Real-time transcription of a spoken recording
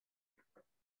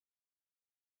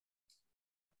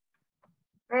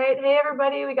All right, hey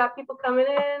everybody, we got people coming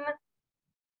in.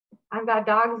 I've got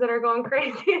dogs that are going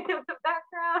crazy in the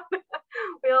background.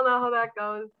 We all know how that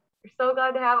goes. We're so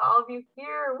glad to have all of you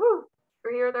here. Woo!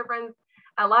 We're here with our friends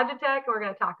at Logitech, and we're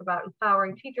going to talk about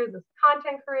empowering teachers as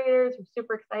content creators. We're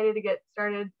super excited to get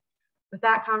started with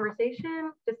that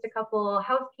conversation. Just a couple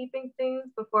housekeeping things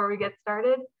before we get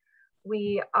started.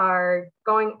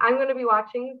 I'm going to be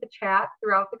watching the chat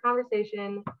throughout the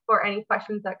conversation for any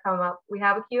questions that come up. We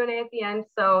have a Q&A at the end,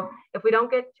 so if we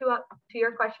don't get to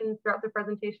your questions throughout the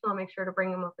presentation, I'll make sure to bring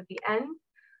them up at the end.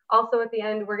 Also at the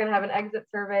end, we're going to have an exit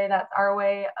survey. That's our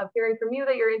way of hearing from you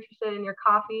that you're interested in your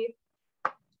coffee,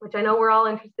 which I know we're all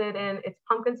interested in. It's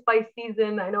pumpkin spice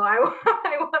season. I know I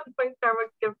want my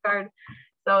Starbucks gift card.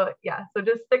 So yeah, so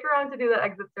just stick around to do that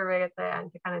exit survey at the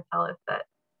end to kind of tell us that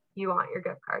you want your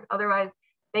gift card. Otherwise,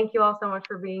 thank you all so much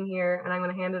for being here, and I'm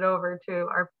going to hand it over to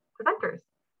our presenters.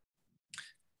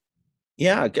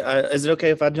 Yeah, is it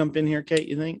okay if I jump in here, Kate,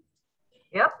 you think?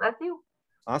 Yep, that's you.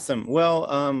 Awesome.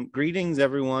 Well, greetings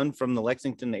everyone from the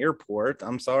Lexington airport.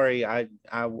 I'm sorry, I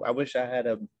wish I had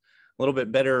a little bit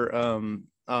better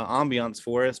ambiance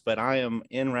for us, but I am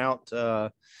en route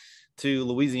to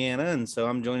Louisiana, and so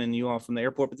I'm joining you all from the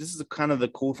airport. But this is kind of the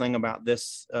cool thing about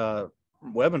this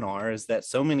webinar is that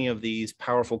so many of these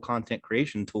powerful content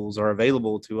creation tools are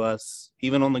available to us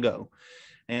even on the go.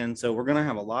 And so we're going to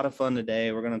have a lot of fun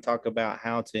today. We're going to talk about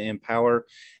how to empower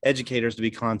educators to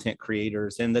be content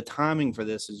creators. And the timing for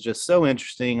this is just so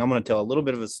interesting. I'm going to tell a little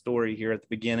bit of a story here at the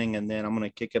beginning, and then I'm going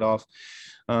to kick it off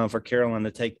for Carolyn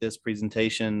to take this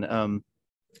presentation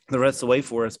the rest of the way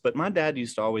for us. But my dad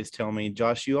used to always tell me,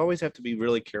 Josh, you always have to be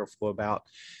really careful about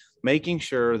making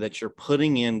sure that you're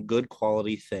putting in good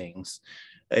quality things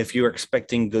if you're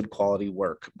expecting good quality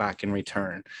work back in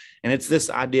return. And it's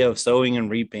this idea of sowing and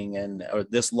reaping, and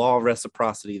this law of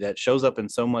reciprocity that shows up in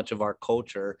so much of our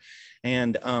culture.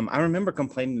 And I remember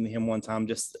complaining to him one time,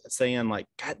 just saying like,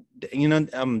 God,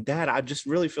 Dad, I just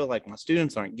really feel like my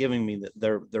students aren't giving me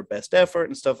their best effort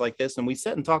and stuff like this. And we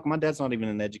sat and talked. My dad's not even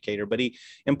an educator, but he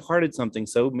imparted something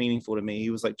so meaningful to me. He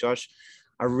was like, Josh,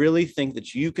 I really think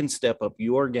that you can step up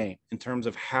your game in terms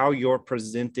of how you're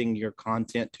presenting your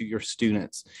content to your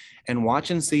students, and watch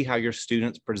and see how your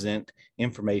students present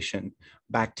information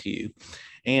back to you.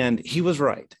 And he was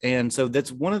right. And so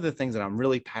that's one of the things that I'm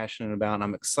really passionate about. And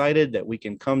I'm excited that we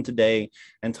can come today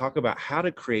and talk about how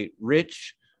to create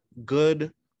rich,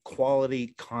 good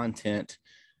quality content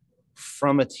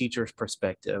from a teacher's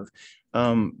perspective.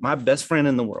 My best friend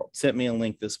in the world sent me a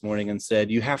link this morning and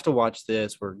said, you have to watch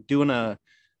this. We're doing a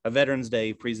Veterans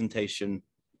Day presentation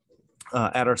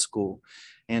at our school.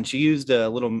 And she used a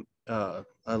little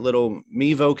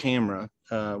Mevo camera,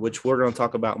 which we're going to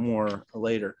talk about more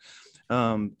later,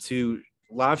 to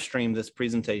live stream this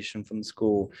presentation from the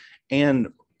school. And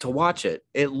to watch it,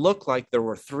 it looked like there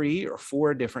were 3 or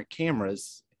 4 different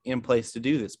cameras in place to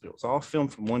do this, but it was all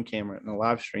filmed from one camera in a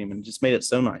live stream, and just made it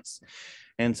so nice.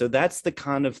 And so that's the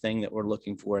kind of thing that we're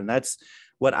looking for. And that's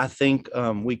what I think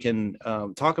we can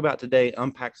talk about today,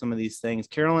 unpack some of these things.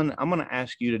 Carolyn, I'm going to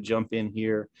ask you to jump in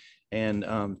here and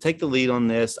take the lead on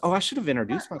this. Oh, I should have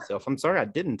introduced myself. I'm sorry I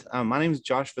didn't. My name is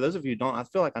Josh. For those of you who don't, I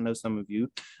feel like I know some of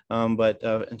you, but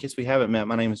in case we haven't met,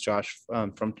 my name is Josh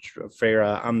from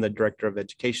FARA. I'm the Director of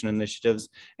Education Initiatives.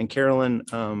 And Carolyn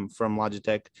from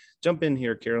Logitech. Jump in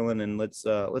here, Carolyn, and let's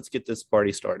get this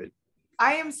party started.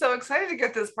 I am so excited to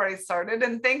get this party started.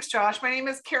 And thanks, Josh. My name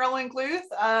is Carolyn Gluth.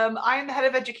 I am the head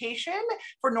of education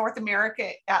for North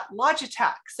America at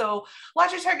Logitech. So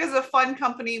Logitech is a fun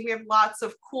company. We have lots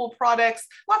of cool products,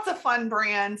 lots of fun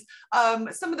brands.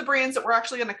 Some of the brands that we're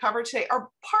actually going to cover today are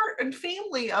part and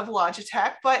family of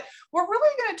Logitech, but we're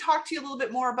really going to talk to you a little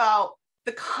bit more about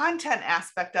the content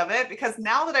aspect of it, because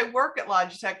now that I work at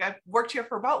Logitech, I've worked here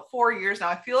for about 4 years now.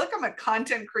 I feel like I'm a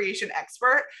content creation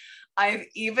expert. I've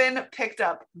even picked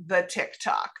up the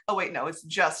TikTok. Oh, wait, no, it's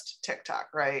just TikTok,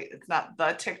 right? It's not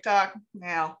the TikTok.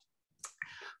 Now,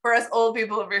 for us old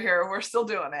people over here, we're still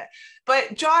doing it.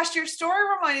 But Josh, your story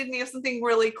reminded me of something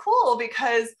really cool,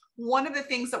 because one of the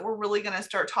things that we're really going to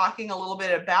start talking a little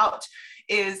bit about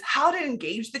is how to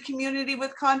engage the community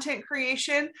with content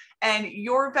creation. And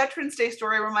your Veterans Day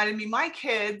story reminded me, my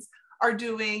kids are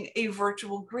doing a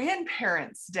virtual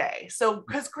grandparents day. So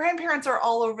because grandparents are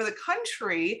all over the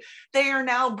country, they are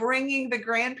now bringing the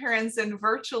grandparents in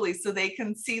virtually so they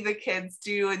can see the kids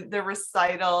do the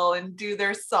recital and do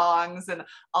their songs and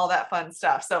all that fun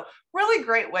stuff. So really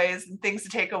great ways and things to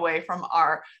take away from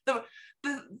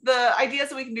the ideas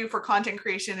that we can do for content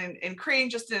creation and creating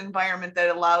just an environment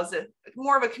that allows it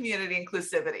more of a community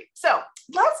inclusivity. So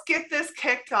let's get this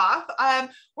kicked off.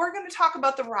 We're going to talk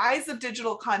about the rise of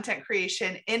digital content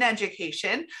creation in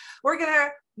education.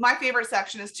 My favorite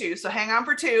section is 2, so hang on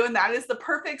for 2, and that is the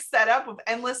perfect setup of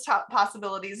endless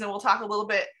possibilities. And we'll talk a little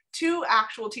bit to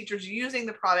actual teachers using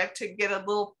the product to get a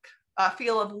little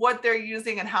feel of what they're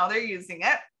using and how they're using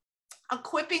it.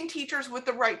 Equipping teachers with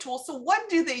the right tools. So what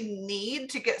do they need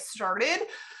to get started?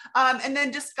 And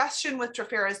then discussion with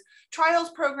Trafera's trials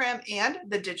program and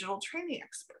the digital training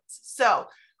experts. So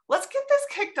let's get this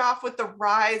kicked off with the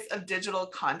rise of digital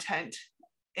content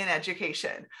in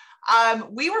education.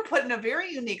 We were put in a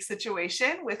very unique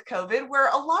situation with COVID where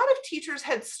a lot of teachers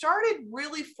had started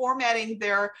really formatting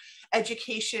their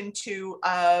education to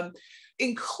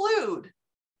include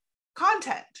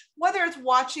content, whether it's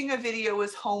watching a video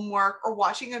as homework or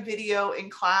watching a video in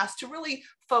class to really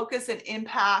focus and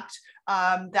impact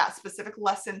that specific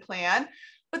lesson plan.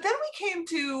 But then we came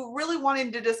to really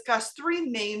wanting to discuss 3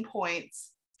 main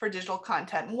points for digital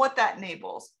content and what that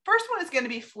enables. First one is going to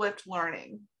be flipped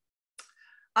learning.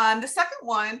 The second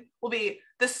one will be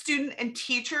the student and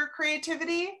teacher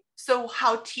creativity. So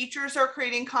how teachers are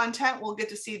creating content, we'll get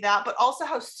to see that, but also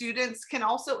how students can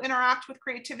also interact with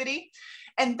creativity.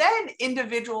 And then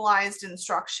individualized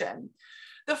instruction.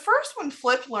 The first one,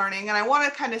 flipped learning, and I want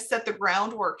to kind of set the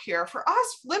groundwork here. For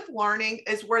us, flipped learning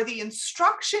is where the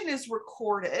instruction is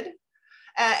recorded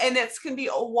and it can be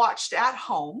watched at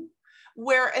home,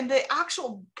 and the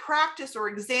actual practice or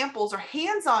examples or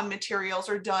hands-on materials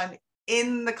are done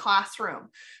in the classroom.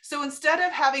 So instead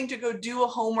of having to go do a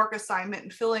homework assignment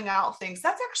and filling out things,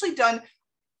 that's actually done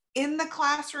in the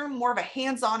classroom, more of a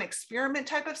hands-on experiment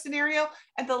type of scenario,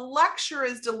 and the lecture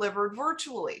is delivered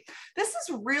virtually. This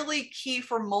is really key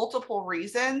for multiple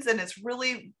reasons, and it's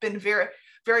really been very,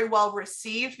 very well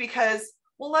received because,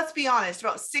 well, let's be honest,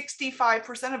 about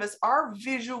 65% of us are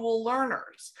visual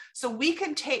learners. So we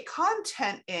can take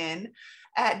content in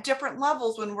at different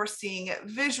levels when we're seeing it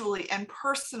visually and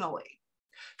personally.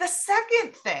 The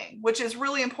second thing, which is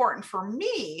really important for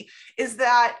me, is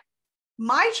that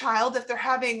my child, if they're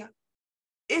having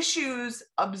issues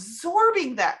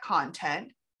absorbing that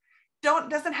content,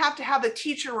 doesn't have to have the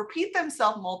teacher repeat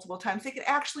themselves multiple times. They can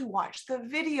actually watch the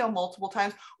video multiple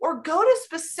times or go to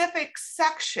specific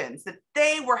sections that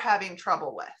they were having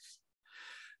trouble with.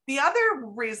 The other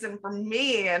reason for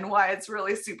me and why it's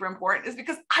really super important is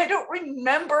because I don't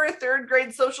remember 3rd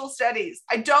grade social studies.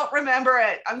 I don't remember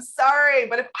it. I'm sorry,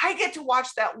 but if I get to watch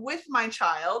that with my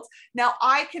child, now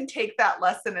I can take that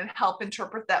lesson and help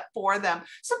interpret that for them.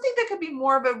 Something that could be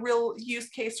more of a real use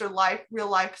case or real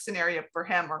life scenario for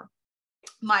him or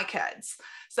my kids.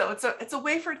 So it's a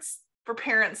way for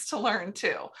parents to learn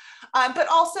too. But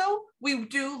also we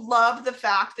do love the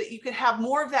fact that you can have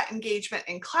more of that engagement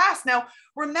in class. Now,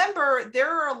 remember, there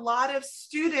are a lot of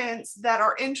students that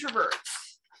are introverts.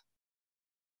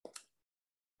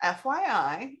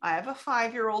 FYI, I have a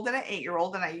 5-year-old and an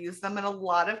 8-year-old, and I use them in a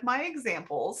lot of my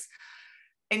examples.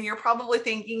 And you're probably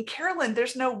thinking, Carolyn,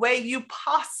 there's no way you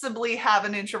possibly have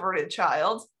an introverted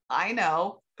child. I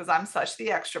know, because I'm such the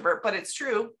extrovert, but it's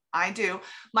true. I do.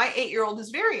 My 8-year-old is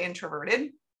very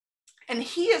introverted, and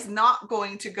he is not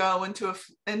going to go into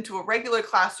a regular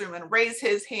classroom and raise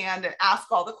his hand and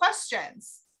ask all the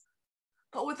questions.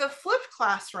 But with a flipped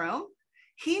classroom,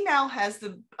 he now has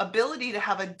the ability to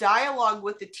have a dialogue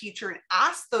with the teacher and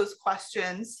ask those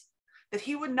questions that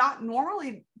he would not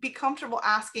normally be comfortable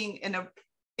asking in an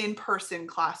in-person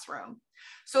classroom.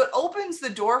 So it opens the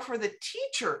door for the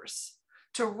teachers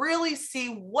to really see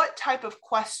what type of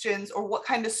questions or what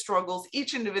kind of struggles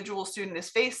each individual student is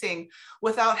facing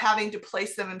without having to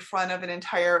place them in front of an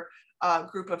entire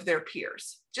group of their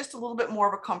peers. Just a little bit more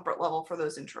of a comfort level for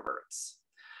those introverts.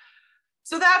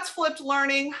 So that's flipped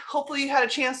learning. Hopefully you had a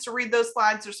chance to read those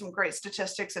slides. There's some great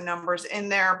statistics and numbers in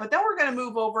there, but then we're going to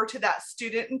move over to that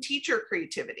student and teacher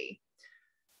creativity.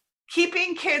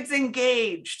 Keeping kids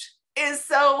engaged is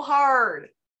so hard,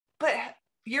 but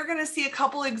you're going to see a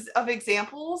couple of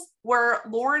examples where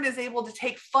Lauren is able to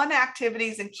take fun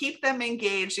activities and keep them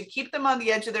engaged and keep them on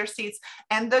the edge of their seats,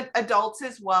 and the adults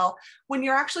as well, when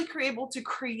you're actually able to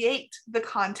create the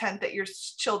content that your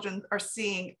children are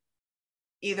seeing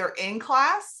either in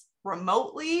class,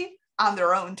 remotely, on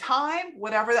their own time,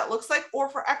 whatever that looks like, or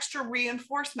for extra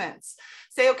reinforcements.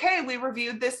 Say, okay, we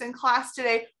reviewed this in class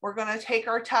today. We're going to take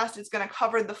our test. It's going to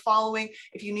cover the following.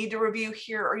 If you need to review,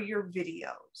 here are your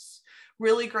videos.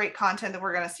 Really great content that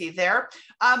we're going to see there.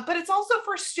 But it's also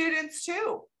for students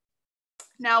too.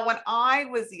 Now, when I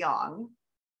was young,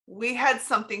 we had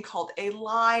something called a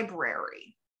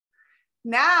library.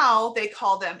 Now they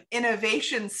call them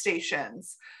innovation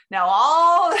stations. Now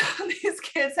all these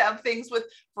kids have things with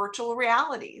virtual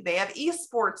reality. They have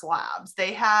esports labs.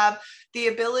 They have the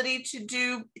ability to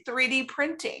do 3D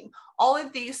printing. All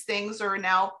of these things are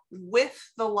now with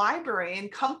the library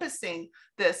encompassing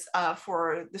this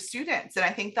for the students. And I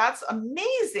think that's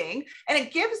amazing. And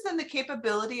it gives them the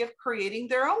capability of creating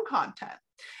their own content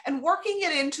and working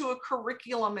it into a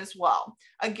curriculum as well.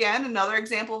 Again, another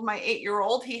example of my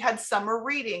 8-year-old, he had summer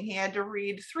reading. He had to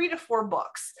read 3 to 4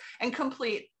 books and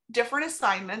complete different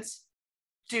assignments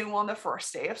due on the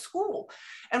first day of school.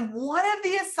 And one of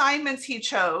the assignments he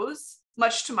chose,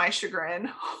 much to my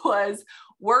chagrin, was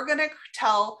we're going to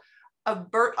tell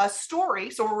a story.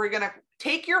 So we're going to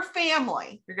take your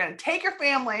family, and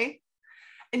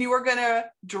you are going to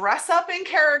dress up in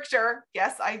character.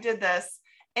 Yes, I did this.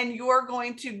 And you're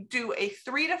going to do a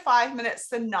 3 to 5 minute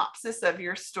synopsis of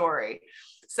your story.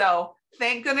 So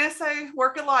thank goodness I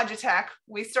work at Logitech.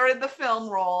 We started the film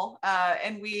roll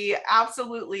and we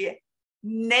absolutely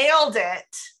nailed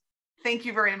it. Thank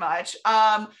you very much.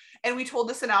 And we told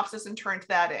the synopsis and turned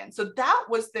that in. So that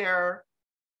was their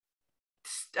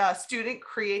student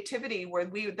creativity, where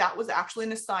that was actually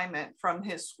an assignment from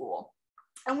his school.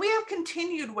 And we have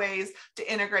continued ways to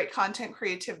integrate content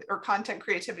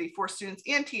creativity for students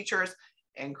and teachers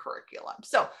in curriculum.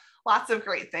 So lots of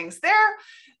great things there.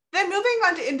 Then moving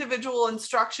on to individual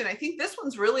instruction, I think this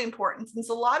one's really important, since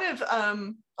a lot of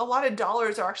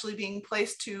dollars are actually being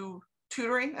placed to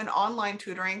tutoring and online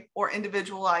tutoring or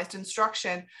individualized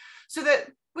instruction, so that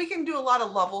we can do a lot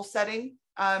of level setting.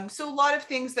 So a lot of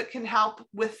things that can help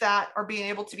with that are being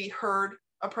able to be heard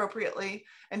appropriately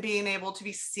and being able to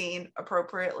be seen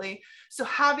appropriately. So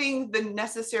having the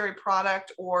necessary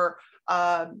product or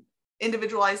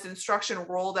individualized instruction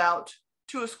rolled out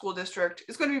to a school district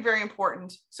is going to be very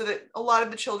important, so that a lot of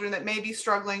the children that may be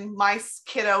struggling, my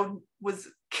kiddo was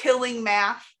killing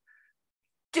math,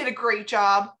 did a great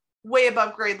job, way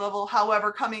above grade level.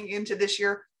 However, coming into this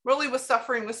year, really was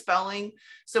suffering with spelling.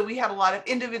 So we had a lot of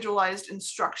individualized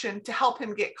instruction to help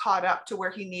him get caught up to where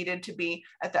he needed to be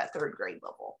at that 3rd grade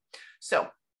level. So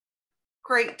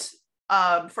great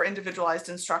for individualized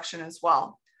instruction as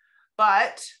well.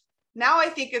 But now I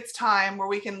think it's time where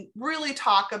we can really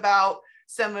talk about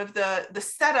some of the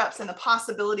setups and the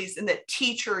possibilities in the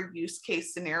teacher use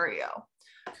case scenario.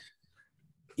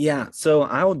 Yeah, so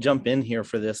I'll jump in here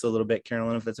for this a little bit,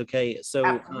 Carolyn, if that's okay.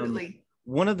 So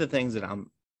one of the things that I'm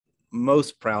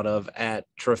most proud of at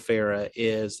Trafera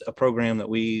is a program that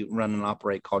we run and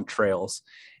operate called Trails.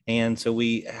 And so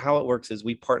how it works is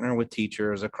we partner with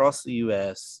teachers across the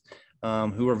U.S.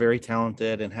 Who are very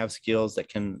talented and have skills that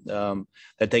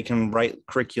they can write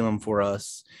curriculum for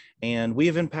us. And we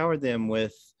have empowered them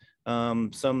with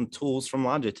some tools from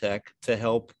Logitech to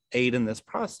help aid in this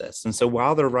process. And so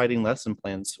while they're writing lesson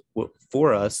plans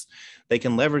for us, they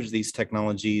can leverage these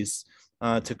technologies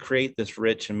to create this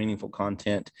rich and meaningful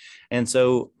content. And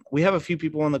so we have a few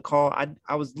people on the call.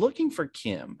 I was looking for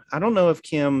Kim. I don't know if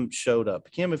Kim showed up.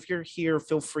 Kim, if you're here,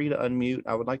 feel free to unmute.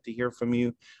 I would like to hear from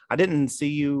you. I didn't see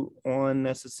you on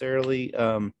necessarily.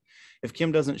 If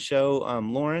Kim doesn't show,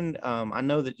 Lauren, I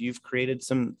know that you've created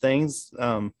some things.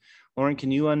 Lauren,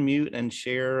 can you unmute and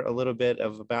share a little bit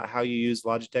about how you use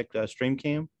Logitech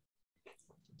StreamCam?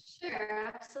 Sure,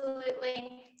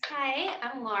 absolutely. Hi,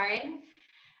 I'm Lauren.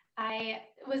 I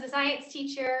was a science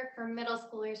teacher for middle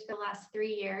schoolers for the last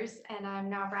 3 years, and I'm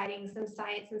now writing some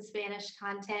science and Spanish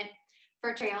content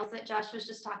for Trails that Josh was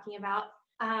just talking about.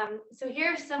 So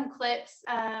here are some clips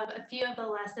of a few of the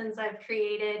lessons I've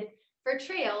created for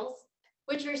Trails,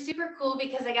 which were super cool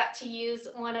because I got to use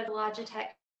one of the Logitech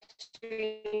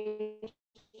stream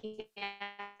cams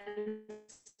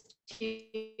to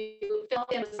film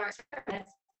in smart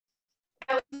experiments.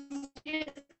 I was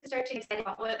start to get excited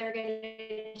about what they're going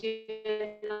to do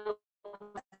in the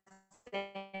lesson.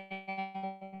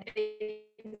 They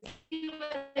can see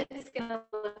what it's going to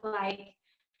look like.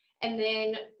 And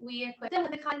then we equip them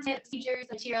with the content, procedures,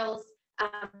 materials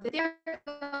that they're going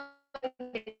to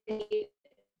need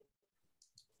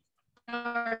in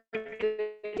order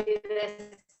to do this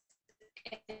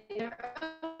in their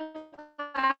own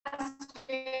classroom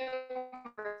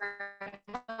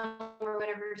or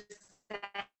whatever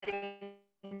setting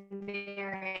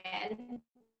they're in.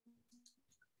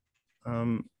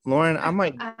 Lauren, I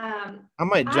might jump I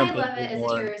love in it as a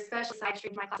more. teacher, especially side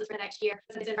stream my classes for the next year.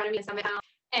 It's in front of me in Summit now,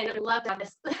 and I love to have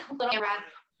this little camera.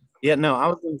 Yeah, no, I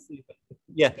was going to see.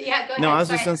 Yeah, go ahead. No, I was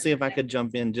just going to see if I could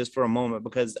jump in just for a moment,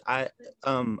 because a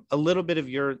little bit of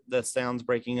the sound's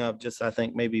breaking up, just I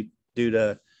think maybe due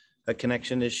to a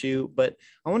connection issue, but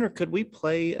I wonder, could we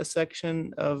play a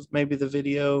section of maybe the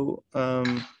video? Go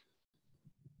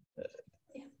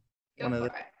One of for the,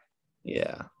 it.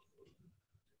 yeah.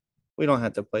 We don't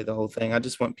have to play the whole thing. I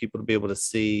just want people to be able to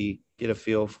see, get a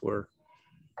feel for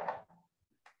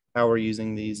how we're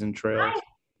using these in trails. Hi,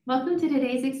 welcome to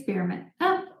today's experiment,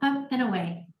 Up, Up, and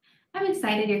Away. I'm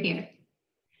excited you're here.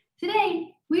 Today,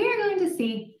 we are going to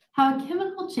see how a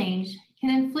chemical change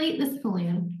can inflate this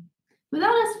balloon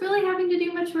without us really having to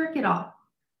do much work at all.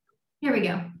 Here we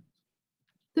go.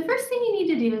 The first thing you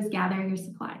need to do is gather your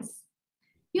supplies.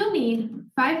 You'll need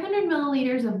 500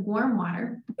 milliliters of warm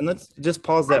water. And let's just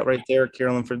pause that right there,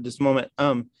 Carolyn, for just a moment.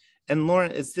 And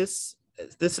Lauren, is this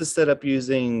is set up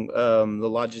using the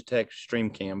Logitech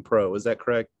StreamCam Pro, is that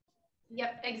correct?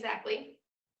 Yep, exactly.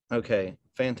 Okay,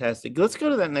 fantastic. Let's go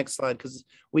to that next slide, because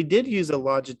we did use a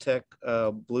Logitech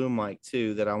Blue mic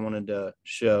too that I wanted to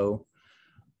show.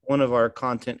 One of our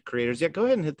content creators. Yeah, go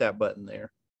ahead and hit that button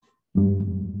there.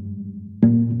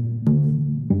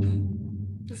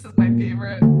 This is my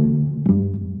favorite.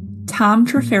 Tom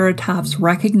Triceratops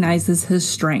recognizes his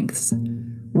strengths.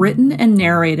 Written and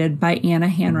narrated by Anna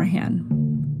Hanrahan.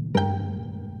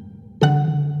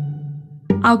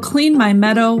 I'll clean my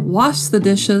meadow, wash the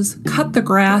dishes, cut the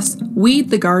grass,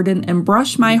 weed the garden, and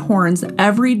brush my horns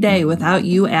every day without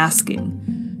you asking.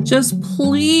 Just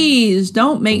please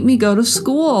don't make me go to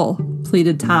school,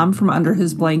 pleaded Tom from under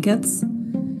his blankets.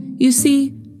 You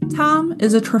see, Tom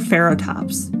is a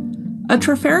Triceratops. A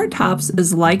Triceratops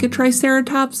is like a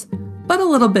Triceratops, but a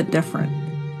little bit different.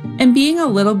 And being a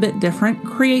little bit different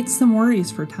creates some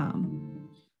worries for Tom.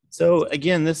 So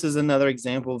again, this is another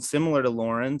example similar to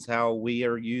Lauren's, how we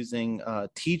are using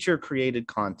teacher-created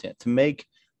content to make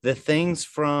the things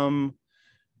from,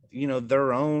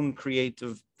 their own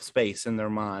creative space in their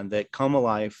mind that come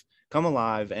alive,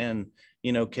 and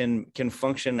can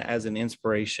function as an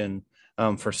inspiration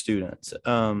for students.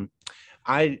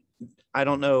 I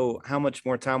don't know how much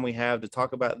more time we have to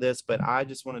talk about this, but I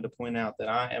just wanted to point out that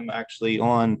I am actually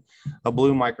on a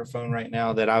Blue microphone right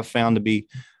now that I've found to be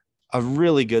a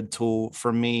really good tool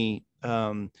for me.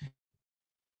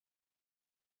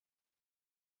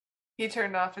 He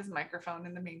turned off his microphone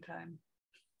in the meantime.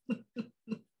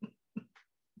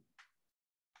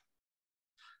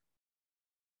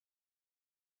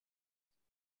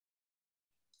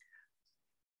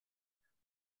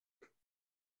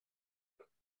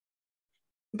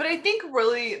 But I think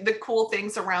really the cool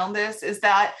things around this is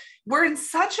that we're in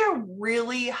such a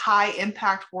really high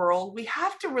impact world. We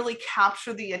have to really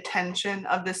capture the attention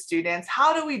of the students.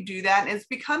 How do we do that? And it's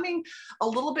becoming a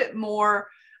little bit more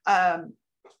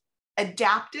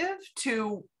adaptive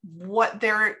to what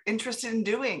they're interested in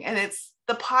doing. And it's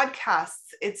the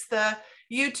podcasts, it's the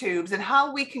YouTubes, and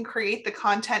how we can create the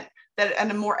content that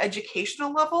at a more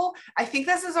educational level. I think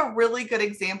this is a really good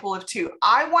example of two.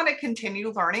 I want to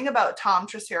continue learning about Tom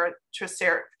Triceratops,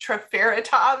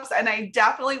 and I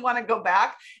definitely want to go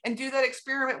back and do that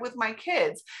experiment with my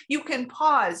kids. You can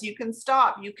pause, you can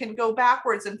stop, you can go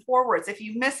backwards and forwards. If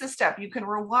you miss a step, you can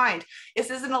rewind.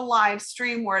 This isn't a live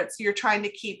stream where you're trying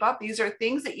to keep up. These are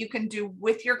things that you can do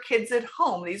with your kids at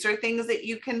home. These are things that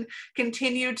you can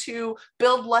continue to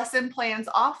build lesson plans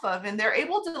off of, and they're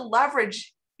able to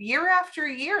leverage year after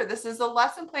year. This is a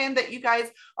lesson plan that you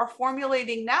guys are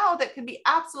formulating now that can be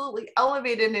absolutely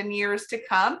elevated in years to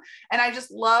come. And I just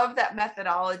love that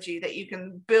methodology that you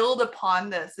can build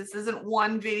upon this. This isn't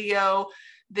one video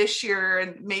this year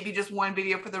and maybe just one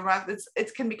video for the rest.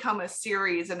 It can become a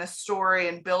series and a story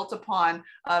and built upon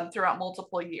throughout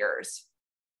multiple years.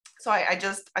 So I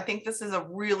think this is a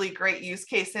really great use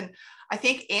case. And I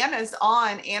think Anna's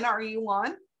on. Anna, are you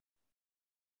on?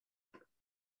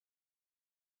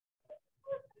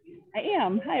 I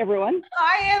am. Hi, everyone.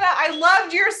 Hi, Anna. I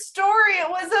loved your story. It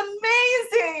was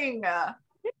amazing.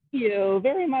 Thank you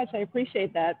very much. I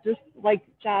appreciate that. Just like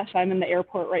Josh, I'm in the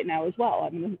airport right now as well.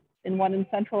 I'm in one in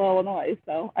Central Illinois,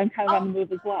 so I'm kind of on the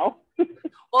move as well.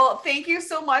 Well, thank you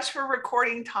so much for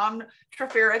recording Tom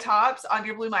Triceratops on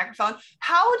your Blue microphone.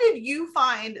 How did you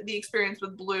find the experience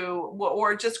with Blue,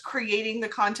 or just creating the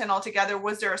content altogether?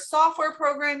 Was there a software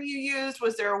program you used?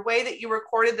 Was there a way that you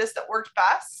recorded this that worked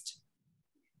best?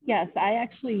 Yes, I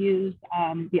actually used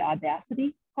the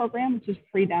Audacity program, which is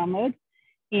free download.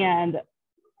 And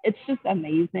it's just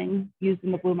amazing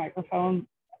using the Blue microphone.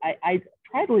 I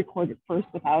tried to record it first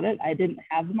without it. I didn't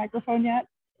have the microphone yet.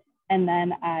 And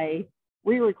then I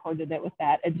re-recorded it with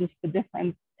that. And just the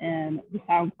difference in the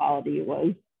sound quality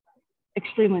was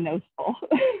extremely noticeable.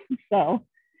 So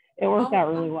it worked out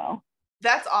really well.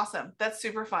 That's awesome. That's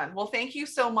super fun. Well, thank you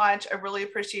so much. I really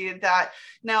appreciated that.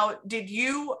 Now, did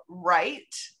you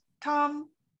write, Tom?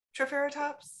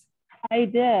 Triceratops? I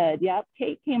did. Yep.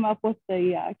 Kate came up with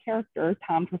the character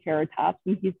Tom Triceratops,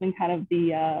 and he's been kind of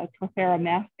the Trifera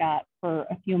mascot for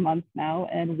a few months now.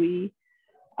 And we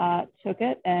took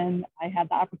it, and I had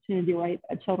the opportunity to write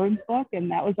a children's book, and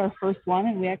that was our first one.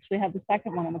 And we actually have the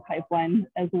second one in the pipeline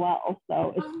as well.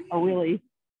 So it's a really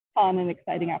fun and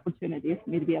exciting opportunity for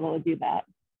me to be able to do that.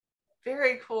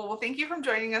 Very cool. Well, thank you for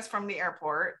joining us from the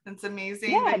airport. It's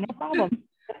amazing. Yeah, no problem.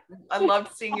 I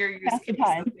loved seeing your use case. So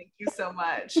thank you so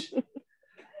much.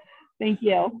 Thank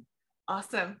you.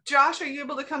 Awesome. Josh, are you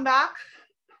able to come back?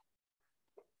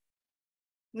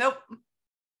 Nope.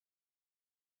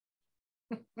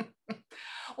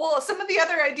 Well, some of the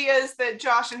other ideas that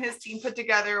Josh and his team put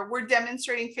together were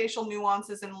demonstrating facial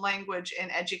nuances in language and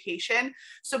education.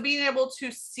 So being able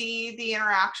to see the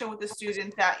interaction with the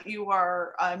student that you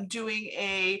are doing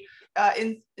a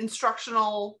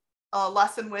instructional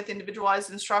lesson with,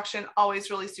 individualized instruction,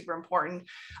 always really super important.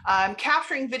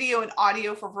 Capturing video and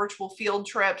audio for virtual field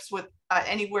trips with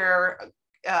anywhere,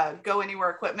 go anywhere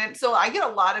equipment. So I get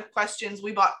a lot of questions.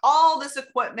 We bought all this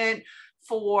equipment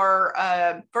for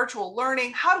virtual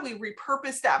learning. How do we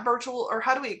repurpose that virtual, or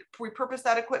how do we repurpose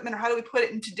that equipment, or how do we put it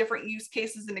into different use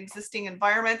cases in existing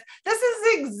environments? This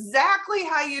is exactly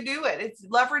how you do it. It's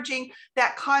leveraging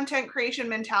that content creation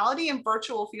mentality in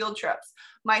virtual field trips.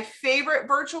 My favorite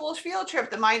virtual field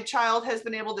trip that my child has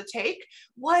been able to take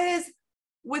was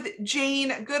with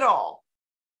Jane Goodall.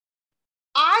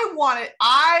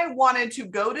 I wanted to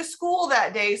go to school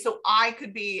that day so I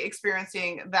could be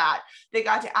experiencing that. They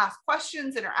got to ask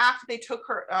questions, interact. They took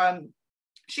her,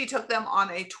 she took them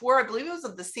on a tour, I believe it was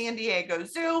of the San Diego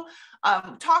Zoo,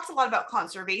 talked a lot about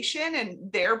conservation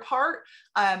and their part.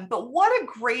 But what a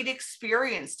great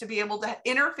experience to be able to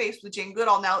interface with Jane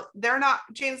Goodall. Now,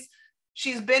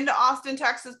 she's been to Austin,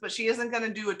 Texas, but she isn't going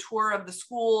to do a tour of the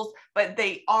schools, but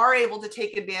they are able to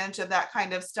take advantage of that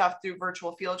kind of stuff through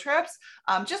virtual field trips,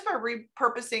 just by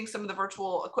repurposing some of the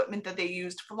virtual equipment that they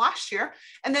used from last year.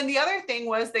 And then the other thing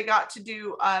was they got to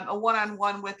do a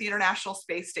one-on-one with the International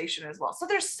Space Station as well. So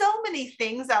there's so many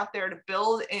things out there to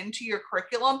build into your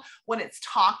curriculum when it's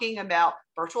talking about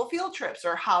virtual field trips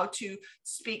or how to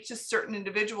speak to certain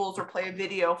individuals or play a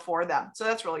video for them. So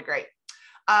that's really great.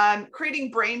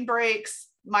 Creating brain breaks,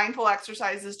 mindful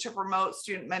exercises to promote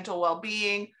student mental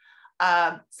well-being.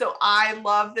 So I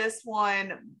love this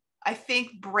one. I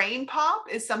think brain pop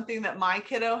is something that my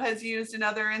kiddo has used in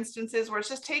other instances where it's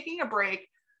just taking a break,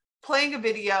 playing a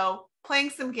video,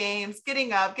 playing some games,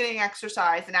 getting up, getting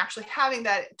exercise, and actually having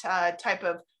that type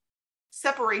of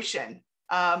separation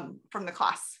from the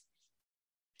class.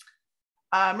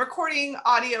 Recording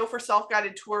audio for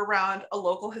self-guided tour around a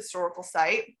local historical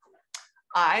site.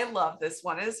 I love this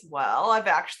one as well. I've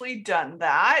actually done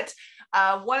that.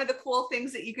 One of the cool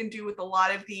things that you can do with a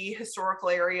lot of the historical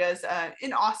areas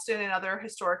in Austin and other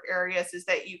historic areas is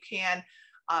that you can,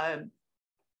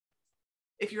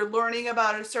 if you're learning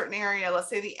about a certain area, let's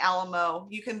say the Alamo,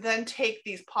 you can then take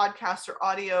these podcasts or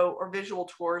audio or visual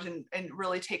tours and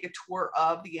really take a tour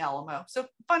of the Alamo. So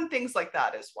fun things like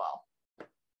that as well.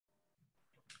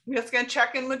 I'm just gonna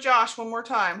check in with Josh one more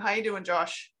time. How you doing,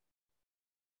 Josh?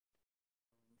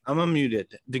 I'm unmuted.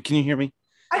 Can you hear me?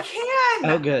 I can.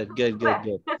 Oh, good.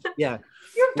 Yeah.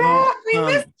 You're back. We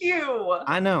missed you.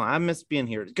 I know. I miss being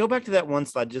here. Go back to that one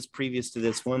slide just previous to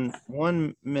this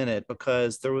 1 minute,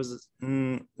 because there was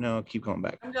no. Keep going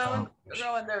back. I'm going.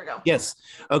 There we go. Yes.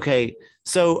 Okay.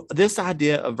 So this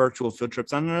idea of virtual field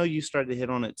trips, I know you started to hit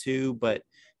on it too, but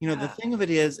the thing of it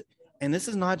is, and this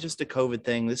is not just a COVID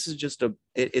thing. This is just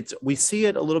we see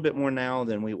it a little bit more now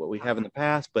than what we have in the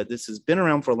past, but this has been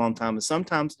around for a long time. And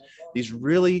sometimes these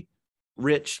really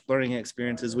rich learning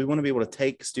experiences, we want to be able to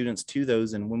take students to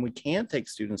those. And when we can't take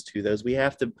students to those, we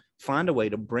have to find a way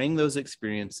to bring those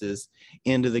experiences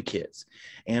into the kids.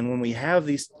 And when we have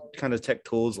these kind of tech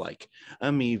tools like a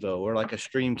Mevo or like a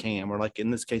Stream Cam, or like in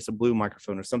this case, a Blue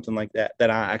microphone or something like that, that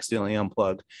I accidentally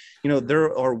unplugged,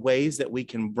 there are ways that we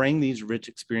can bring these rich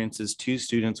experiences to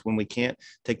students when we can't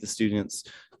take the students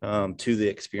to the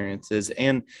experiences.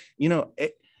 And,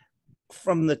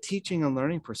 from the teaching and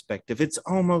learning perspective, it's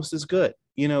almost as good.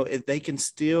 If they can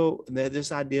still,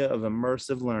 this idea of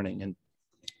immersive learning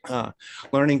and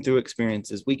learning through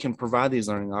experiences, we can provide these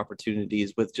learning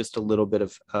opportunities with just a little bit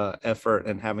of effort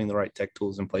and having the right tech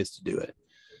tools in place to do it.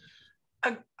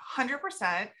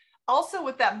 100%. Also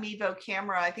with that Mevo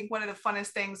camera, I think one of the funnest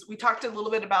things, we talked a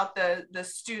little bit about the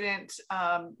student,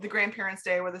 the grandparents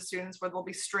day where the students, where they'll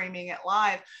be streaming it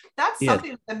live. That's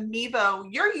something the Mevo,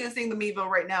 you're using the Mevo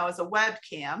right now as a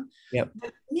webcam. Yep.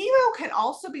 The Mevo can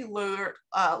also be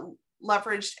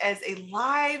leveraged as a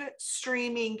live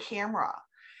streaming camera.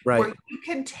 Right. where you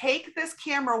can take this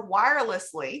camera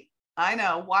wirelessly. I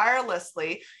know,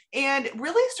 wirelessly, and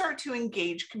really start to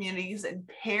engage communities and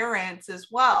parents as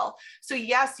well. So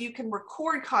yes, you can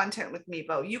record content with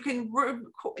Mevo. You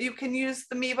can use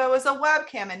the Mevo as a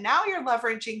webcam, and now you're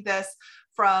leveraging this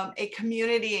from a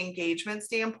community engagement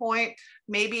standpoint.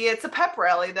 Maybe it's a pep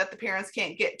rally that the parents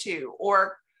can't get to,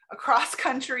 or a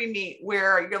cross-country meet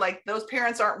where you're like, those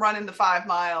parents aren't running the 5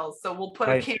 miles, so we'll put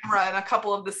a camera in a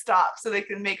couple of the stops so they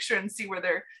can make sure and see where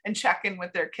they're and check in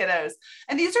with their kiddos.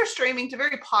 And these are streaming to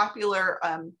very popular,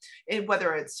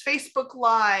 whether it's Facebook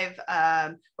Live,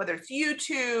 whether it's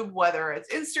YouTube, whether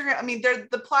it's Instagram. I mean,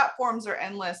 the platforms are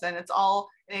endless, and it's all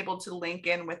able to link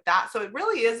in with that. So it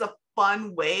really is a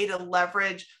fun way to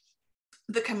leverage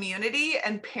the community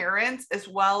and parents, as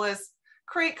well as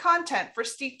create content for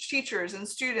teachers and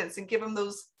students, and give them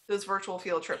those virtual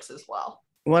field trips as well.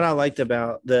 What I liked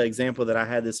about the example that I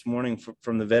had this morning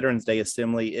from the Veterans Day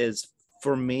Assembly is,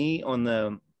 for me, on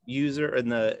the user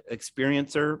and the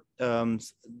experiencer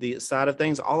the side of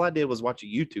things, all I did was watch a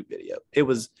YouTube video.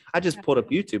 I just pulled up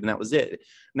YouTube and that was it.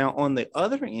 Now on the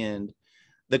other end,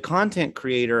 the content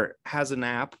creator has an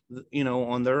app,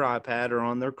 on their iPad or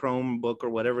on their Chromebook or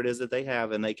whatever it is that they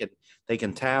have, and they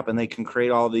can tap and they can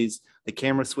create all the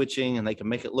camera switching, and they can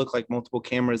make it look like multiple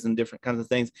cameras and different kinds of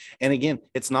things. And again,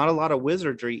 it's not a lot of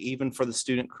wizardry even for the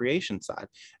student creation side.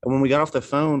 And when we got off the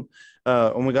phone,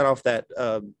 when we got off that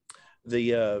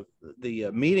the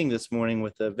meeting this morning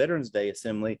with the Veterans Day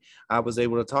Assembly, I was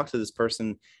able to talk to this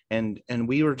person, and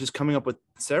we were just coming up with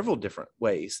several different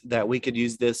ways that we could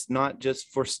use this, not just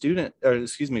for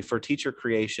for teacher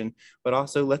creation, but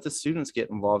also let the students get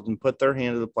involved and put their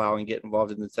hand to the plow and get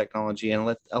involved in the technology,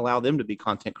 and allow them to be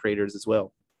content creators as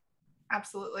well.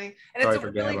 Absolutely. And it's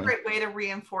a really great way to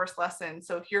reinforce lessons.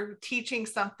 So if you're teaching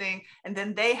something and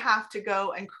then they have to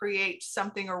go and create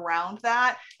something around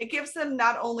that, it gives them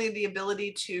not only the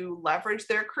ability to leverage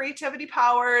their creativity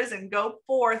powers and go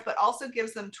forth, but also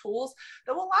gives them tools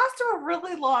that will last a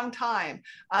really long time.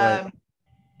 And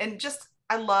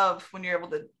I love when you're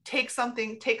able to take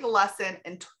a lesson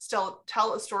and still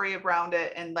tell a story around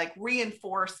it, and like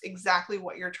reinforce exactly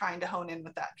what you're trying to hone in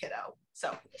with that kiddo.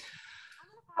 So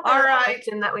all right.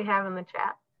 Question that we have in the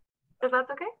chat, if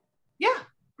that's okay. Yeah.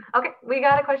 Okay, we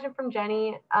got a question from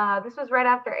Jenny. This was right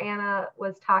after Anna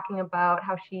was talking about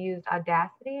how she used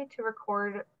Audacity to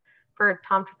record for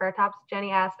Tom Triceratops.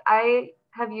 Jenny asked, I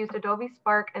have used Adobe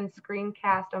Spark and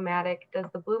Screencast-O-Matic. Does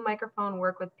the Blue microphone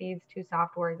work with these two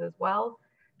softwares as well?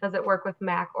 Does it work with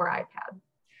Mac or iPad?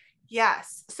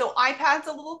 Yes. So iPad's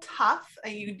a little tough.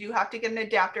 You do have to get an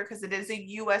adapter because it is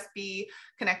a USB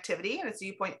connectivity, and it's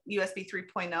USB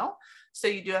 3.0. So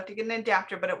you do have to get an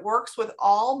adapter, but it works with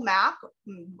all Mac,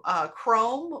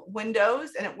 Chrome,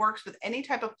 Windows, and it works with any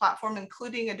type of platform,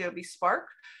 including Adobe Spark.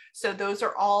 So those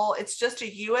are all, it's just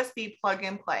a USB plug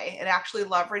and play. It actually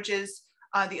leverages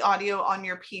the audio on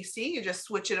your PC. You just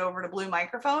switch it over to Blue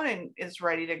microphone and it's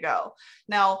ready to go.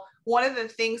 Now, one of the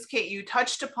things, Kate, you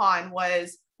touched upon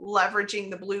was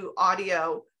leveraging the Blue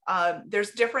audio.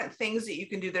 There's different things that you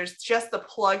can do. There's just the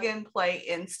plug and play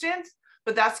instance,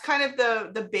 but that's kind of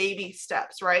the baby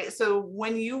steps, right? So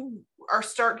when you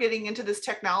start getting into this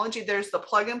technology, there's the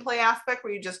plug and play aspect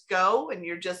where you just go and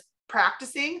you're just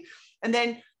practicing. And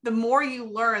then the more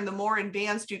you learn, the more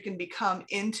advanced you can become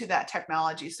into that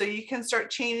technology. So you can start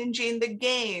changing the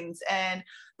gains and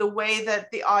the way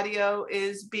that the audio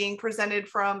is being presented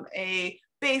from a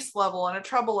bass level and a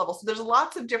treble level. So there's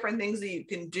lots of different things that you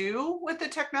can do with the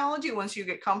technology once you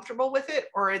get comfortable with it,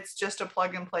 or it's just a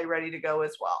plug and play ready to go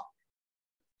as well.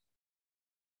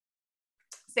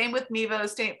 Same with Mevo,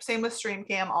 same with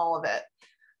StreamCam, all of it.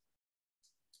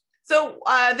 So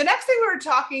the next thing we were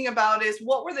talking about is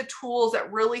what were the tools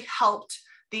that really helped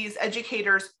these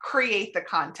educators create the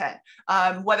content,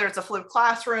 whether it's a flipped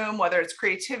classroom, whether it's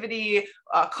creativity,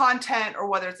 content, or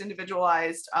whether it's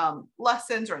individualized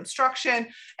lessons or instruction.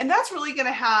 And that's really going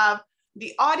to have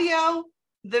the audio,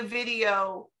 the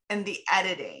video, and the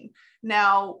editing.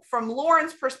 Now, from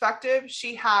Lauren's perspective,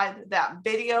 she had that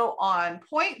video on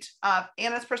point.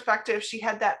 Anna's perspective, she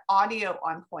had that audio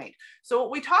on point. So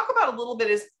what we talk about a little bit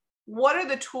is what are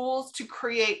the tools to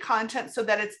create content so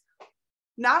that it's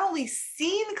not only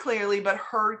seen clearly, but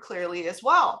heard clearly as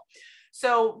well.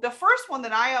 So the first one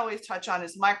that I always touch on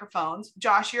is microphones.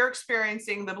 Josh, you're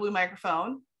experiencing the Blue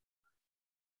microphone.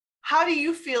 How do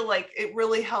you feel like it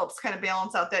really helps kind of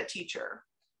balance out that teacher?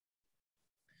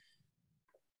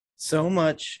 So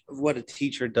much of what a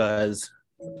teacher does,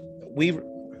 I'm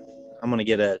going to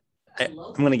get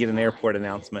an airport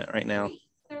announcement right now.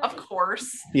 Of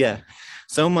course. Yeah.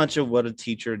 So much of what a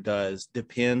teacher does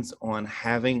depends on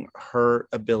having her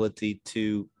ability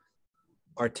to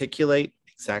articulate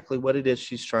exactly what it is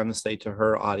she's trying to say to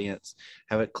her audience,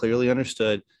 have it clearly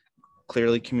understood,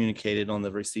 clearly communicated on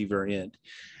the receiver end.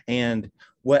 And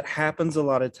what happens a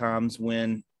lot of times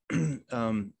when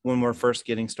we're first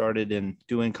getting started and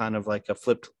doing kind of like a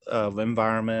flipped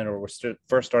environment, or we're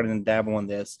first starting to dabble on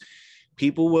this,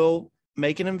 people will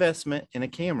make an investment in a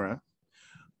camera,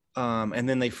 and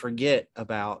then they forget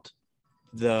about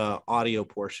the audio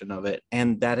portion of it.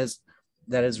 And that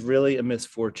is really a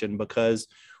misfortune, because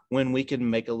when we can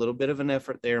make a little bit of an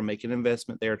effort there, make an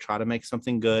investment there, try to make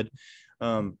something good,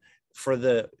 for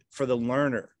the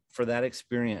learner, for that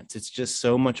experience, it's just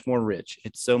so much more rich.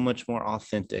 It's so much more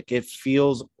authentic. It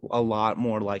feels a lot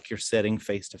more like you're sitting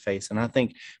face to face. And I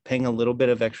think paying a little bit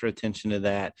of extra attention to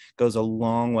that goes a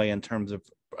long way in terms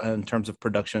of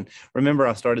production. Remember,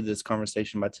 I started this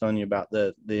conversation by telling you about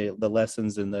the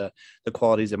lessons and the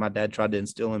qualities that my dad tried to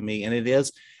instill in me. And it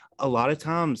is a lot of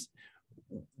times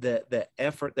the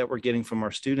effort that we're getting from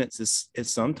our students is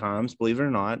sometimes, believe it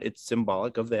or not, it's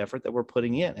symbolic of the effort that we're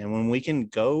putting in. And when we can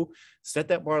go set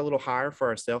that bar a little higher for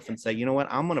ourselves and say, you know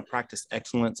what, I'm going to practice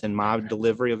excellence in my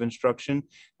delivery of instruction,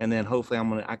 and then hopefully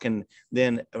I can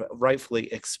then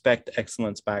rightfully expect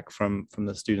excellence back from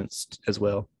the students as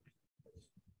well.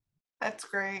 That's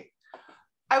great.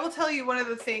 I will tell you one of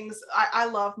the things, I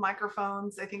love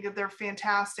microphones. I think that they're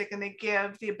fantastic and they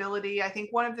give the ability. I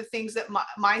think one of the things that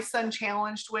my son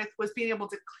challenged with was being able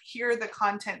to hear the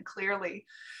content clearly.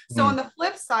 So on the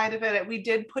flip side of it, we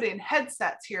did put in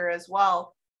headsets here as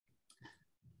well.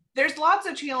 There's lots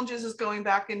of challenges as going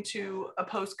back into a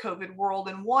post-COVID world.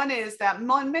 And one is that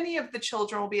many of the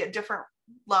children will be at different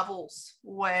levels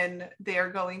when they're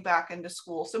going back into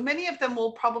school. So many of them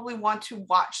will probably want to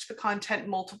watch the content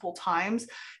multiple times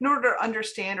in order to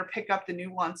understand or pick up the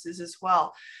nuances as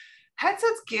well.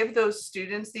 Headsets give those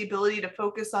students the ability to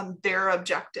focus on their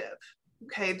objective.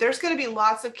 Okay, there's going to be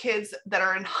lots of kids that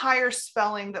are in higher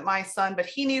spelling than my son, but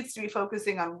he needs to be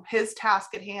focusing on his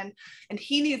task at hand, and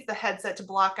he needs the headset to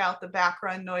block out the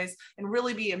background noise and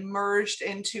really be immersed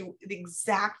into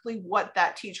exactly what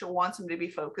that teacher wants him to be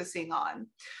focusing on.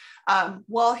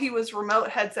 While he was remote,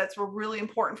 headsets were really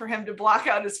important for him to block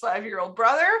out his 5-year-old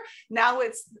brother. Now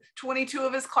it's 22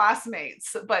 of his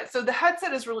classmates. But so the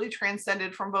headset is really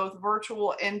transcended from both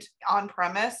virtual and on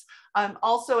premise.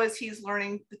 Also, as he's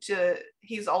learning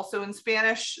he's also in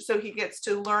Spanish, so he gets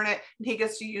to learn it and he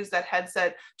gets to use that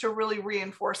headset to really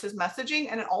reinforce his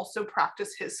messaging and also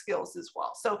practice his skills as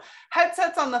well. So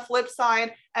headsets on the flip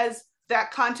side, as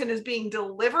that content is being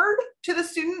delivered to the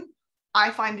student, I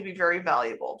find to be very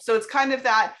valuable. So it's kind of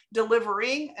that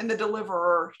delivering and the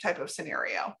deliverer type of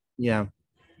scenario. Yeah.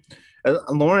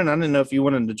 Lauren, I didn't know if you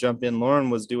wanted to jump in. Lauren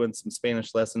was doing some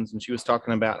Spanish lessons and she was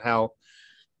talking about how,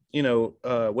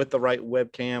 with the right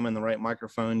webcam and the right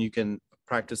microphone, you can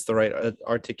practice the right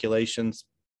articulations.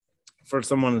 For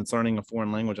someone that's learning a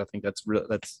foreign language, I think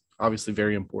that's obviously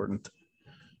very important.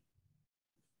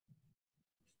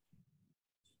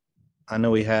 I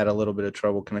know we had a little bit of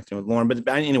trouble connecting with Lauren, but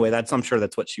anyway, I'm sure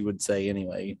that's what she would say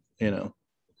anyway,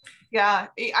 Yeah,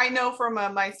 I know from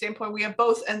my standpoint, we have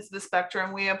both ends of the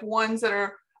spectrum. We have ones that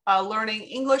are learning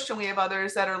English and we have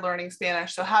others that are learning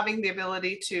Spanish. So having the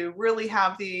ability to really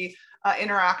have the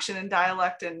interaction and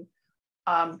dialect and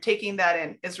taking that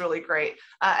in is really great.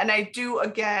 And I do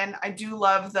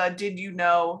love did you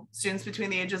know students between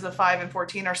the ages of 5 and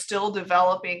 14 are still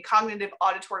developing cognitive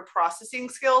auditory processing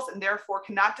skills and therefore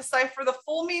cannot decipher the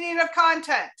full meaning of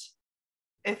content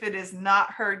if it is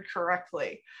not heard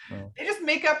correctly. Oh. They just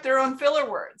make up their own filler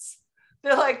words.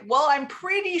 They're like, well, I'm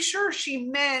pretty sure she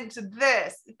meant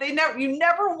this. You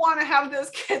never want to have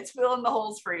those kids fill in the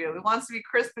holes for you. It wants to be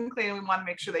crisp and clean. We want to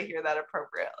make sure they hear that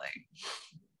appropriately.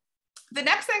 The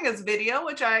next thing is video,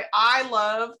 which I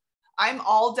love. I'm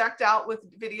all decked out with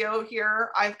video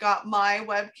here. I've got my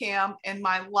webcam and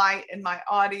my light and my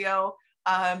audio.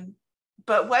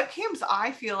 But webcams,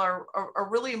 I feel, are a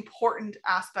really important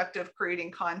aspect of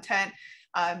creating content,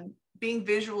 being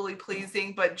visually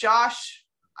pleasing. But Josh,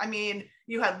 I mean,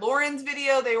 you had Lauren's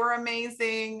video. They were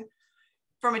amazing.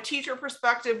 From a teacher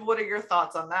perspective, what are your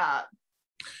thoughts on that?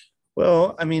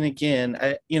 Well, I mean, again,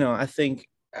 I think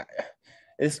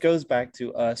this goes back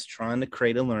to us trying to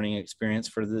create a learning experience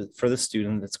for the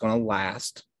student that's going to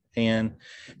last, and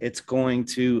it's going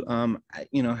to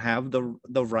have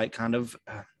the right kind of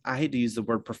I hate to use the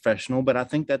word professional, but I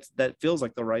think that feels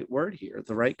like the right word here,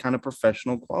 the right kind of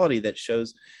professional quality that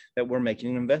shows that we're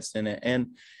making an investment in it. And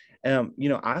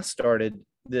I started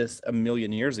this a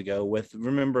million years ago with,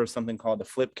 remember something called the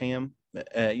flip cam?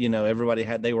 you know, everybody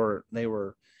had, they were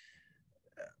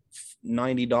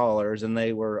 $90 and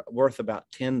they were worth about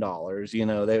 $10. You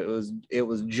know, it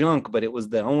was junk, but it was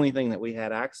the only thing that we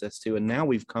had access to. And now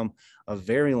we've come a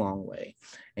very long way.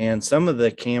 And some of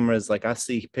the cameras, like I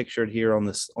see pictured here on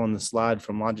the slide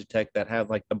from Logitech, that have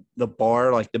like the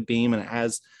bar, like the beam, and it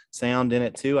has sound in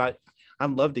it too. I'd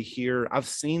love to hear. I've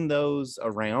seen those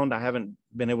around. I haven't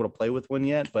been able to play with one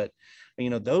yet, but you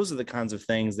know, those are the kinds of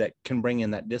things that can bring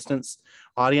in that distance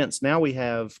audience. Now we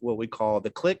have what we call the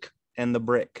click and the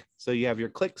brick. So you have your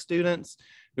click students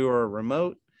who are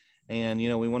remote, and you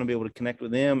know, we want to be able to connect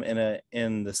with them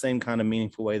in the same kind of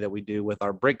meaningful way that we do with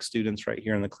our brick students right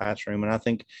here in the classroom. And I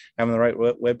think having the right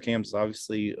webcams is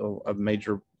obviously a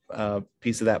major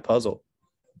piece of that puzzle.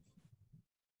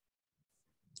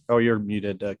 Oh, you're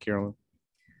muted, Carolyn.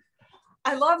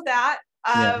 I love that.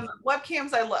 Yeah.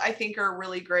 Webcams, I think, are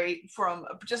really great from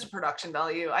just a production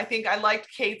value. I think I liked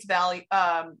Kate's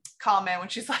comment when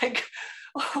she's like,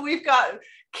 we've got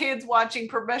kids watching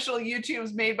professional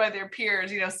YouTubes made by their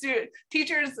peers. You know,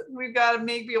 teachers, we've got to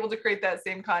be able to create that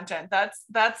same content.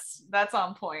 That's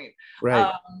on point.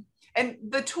 Right. And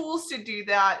the tools to do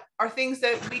that are things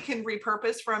that we can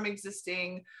repurpose from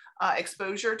existing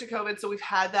exposure to COVID. So we've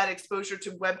had that exposure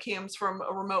to webcams from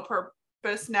a remote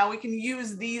purpose. Now we can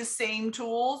use these same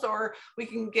tools, or we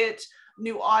can get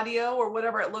new audio or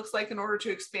whatever it looks like in order to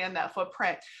expand that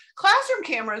footprint. Classroom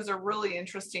cameras are really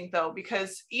interesting though,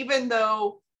 because even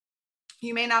though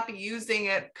you may not be using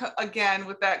it again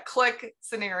with that click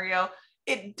scenario,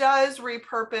 it does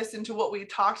repurpose into what we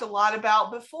talked a lot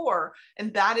about before.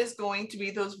 And that is going to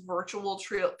be those virtual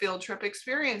field trip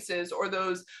experiences, or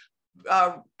those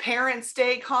Parents'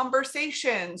 Day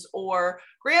conversations, or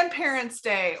Grandparents'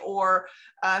 Day, or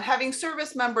having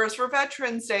service members for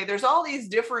Veterans Day. There's all these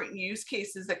different use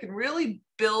cases that can really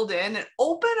build in and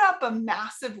open up a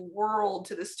massive world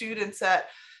to the students that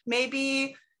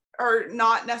maybe are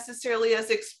not necessarily as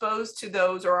exposed to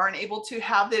those, or aren't able to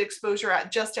have the exposure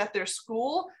just at their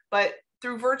school, but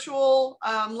through virtual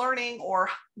learning or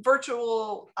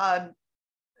virtual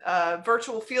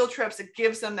field trips, it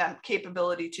gives them that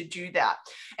capability to do that.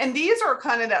 And these are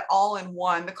kind of that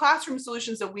all-in-one. The classroom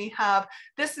solutions that we have,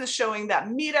 this is showing that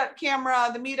Meetup camera.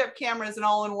 The Meetup camera is an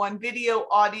all-in-one video,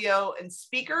 audio, and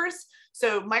speakers.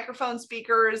 So microphone,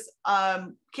 speakers,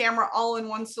 camera,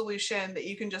 all-in-one solution that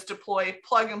you can just deploy,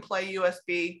 plug and play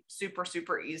USB, super,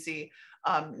 super easy.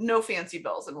 No fancy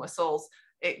bells and whistles.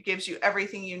 It gives you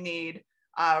everything you need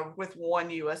with one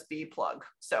USB plug.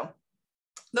 So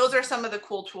those are some of the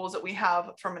cool tools that we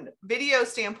have from a video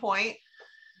standpoint.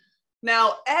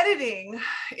 Now, editing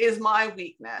is my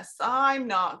weakness. I'm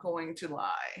not going to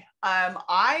lie.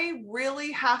 I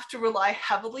really have to rely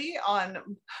heavily on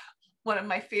one of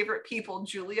my favorite people,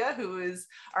 Julia, who is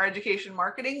our education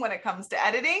marketing when it comes to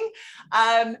editing.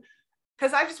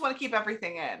 Because I just want to keep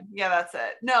everything in. Yeah, that's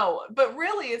it. No, but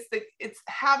really it's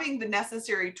having the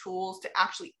necessary tools to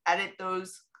actually edit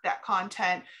that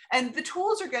content. And the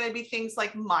tools are going to be things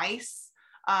like mice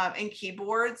and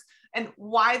keyboards. And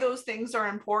why those things are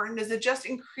important is it just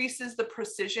increases the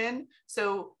precision.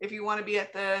 So if you want to be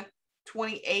at the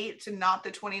 28 and not the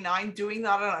 29, doing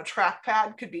that on a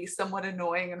trackpad could be somewhat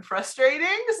annoying and frustrating.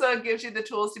 So it gives you the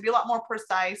tools to be a lot more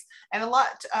precise and a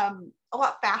lot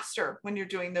faster when you're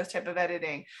doing those type of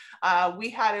editing. We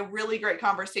had a really great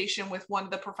conversation with one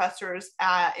of the professors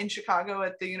in Chicago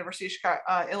at the University of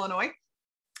Chicago, Illinois.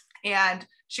 And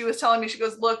she was telling me, she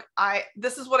goes, look,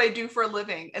 this is what I do for a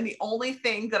living. And the only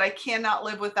thing that I cannot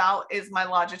live without is my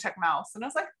Logitech mouse. And I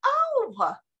was like,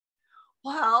 oh,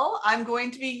 well, I'm going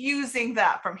to be using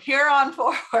that from here on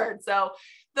forward. So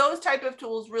those type of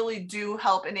tools really do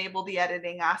help enable the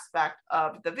editing aspect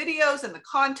of the videos and the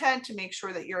content to make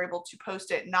sure that you're able to post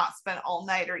it, not spend all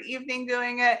night or evening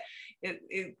doing it.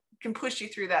 It can push you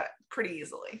through that pretty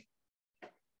easily.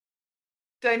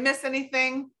 Did I miss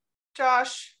anything,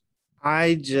 Josh?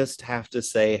 I just have to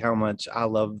say how much I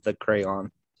love the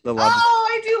crayon. Oh,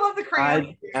 I do love the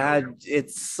crayon.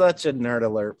 It's such a nerd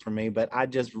alert for me, but I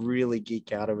just really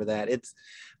geek out over that. It's,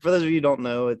 for those of you who don't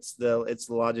know, it's the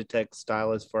Logitech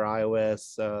stylus for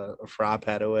iOS or for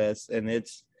iPad OS, and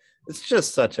it's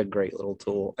just such a great little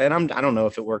tool. And I don't know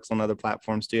if it works on other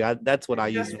platforms too. That's what I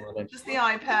use. Just the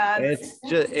iPad.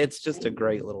 It's just a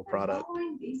great little product.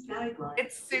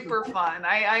 It's super fun.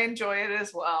 I enjoy it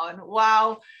as well. And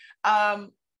wow,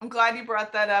 I'm glad you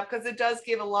brought that up, because it does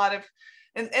give a lot of,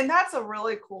 and that's a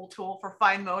really cool tool for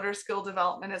fine motor skill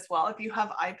development as well. If you have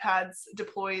iPads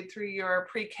deployed through your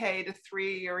pre-K to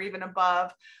 3 or even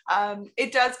above,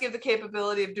 it does give the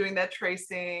capability of doing that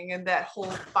tracing and that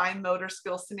whole fine motor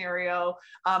skill scenario.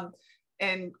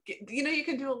 and you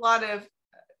can do a lot of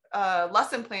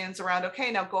lesson plans around,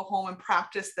 okay, now go home and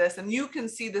practice this, and you can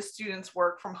see the students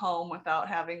work from home without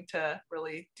having to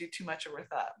really do too much with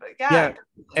that. But yeah.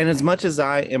 And as much as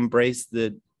I embrace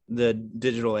the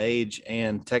digital age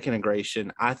and tech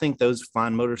integration, I think those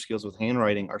fine motor skills with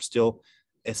handwriting are still,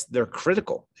 they're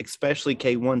critical, especially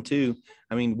K1, 2.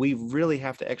 I mean, we really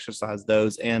have to exercise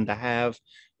those, and to have,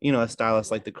 a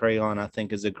stylus like the crayon, I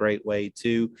think is a great way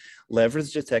to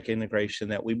leverage the tech integration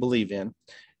that we believe in.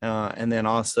 And then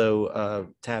also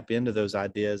tap into those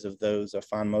ideas of those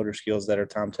fine motor skills that are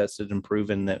time tested and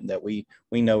proven that we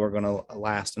know are going to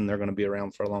last, and they're going to be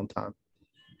around for a long time.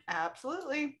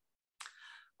 Absolutely.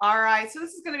 All right, so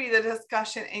this is going to be the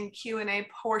discussion and Q&A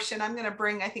portion. I'm going to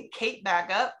bring, I think, Kate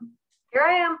back up. Here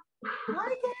I am. Hi,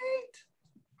 Kate.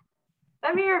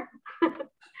 I'm here.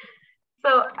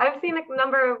 So I've seen a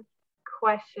number of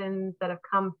questions that have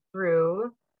come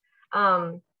through.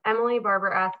 Emily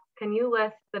Barber asks, can you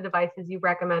list the devices you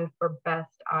recommend for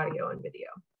best audio and video?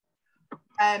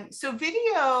 So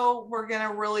video, we're going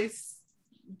to really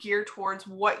gear towards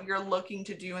what you're looking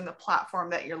to do in the platform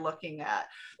that you're looking at.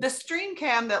 The stream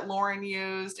cam that Lauren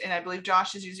used, and I believe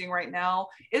Josh is using right now,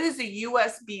 it is a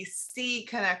USB-C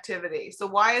connectivity. So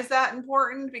why is that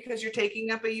important? Because you're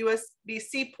taking up a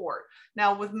USB-C port.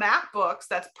 Now with MacBooks,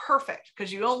 that's perfect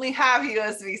because you only have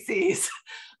USB-Cs.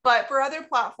 But for other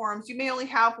platforms, you may only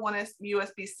have one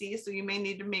USB-C, so you may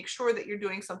need to make sure that you're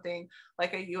doing something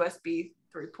like a USB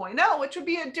 3.0, which would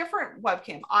be a different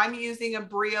webcam. I'm using a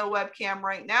Brio webcam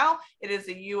right now. It is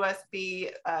a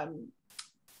USB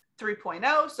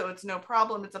 3.0, so it's no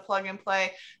problem. It's a plug and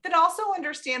play. Then also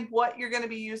understand what you're going to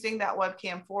be using that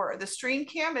webcam for. The stream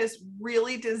cam is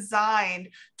really designed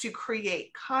to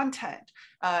create content.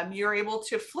 You're able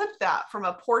to flip that from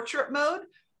a portrait mode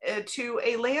to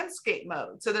a landscape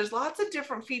mode. So there's lots of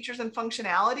different features and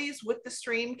functionalities with the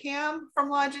stream cam from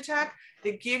Logitech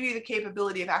that give you the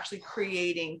capability of actually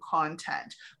creating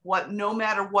content, no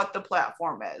matter what the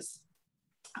platform is.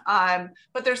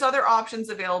 But there's other options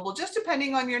available just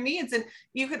depending on your needs. And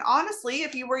you can honestly,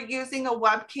 if you were using a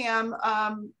webcam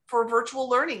for virtual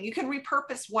learning, you can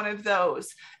repurpose one of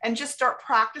those and just start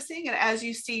practicing. And as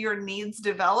you see your needs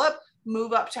develop,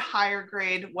 move up to higher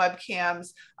grade webcams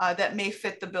that may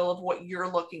fit the bill of what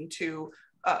you're looking to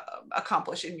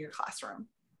accomplish in your classroom.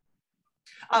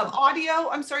 Audio,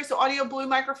 I'm sorry, so Audio Blue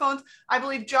microphones. I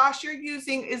believe, Josh, you're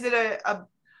using, is it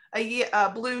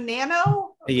a Blue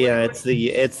Nano? Yeah, it's the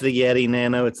Yeti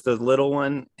Nano. It's the little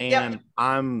one, and Yep.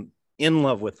 I'm in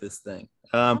love with this thing.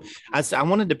 I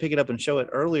wanted to pick it up and show it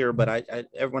earlier, but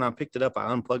when I picked it up,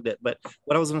 I unplugged it. But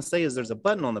what I was going to say is there's a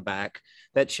button on the back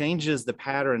that changes the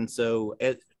pattern. So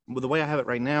the way I have it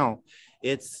right now,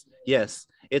 it's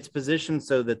positioned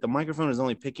so that the microphone is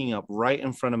only picking up right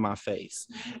in front of my face.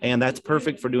 And that's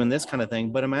perfect for doing this kind of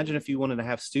thing. But imagine if you wanted to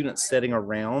have students sitting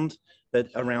around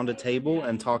a table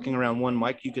and talking around one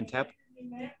mic. You can tap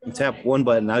one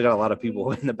button. I got a lot of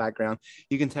people in the background.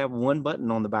 You can tap one button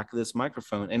on the back of this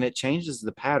microphone and it changes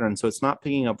the pattern. So it's not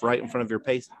picking up right in front of your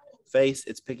face.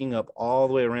 It's picking up all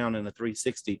the way around in a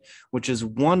 360, which is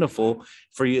wonderful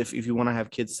for you if you want to have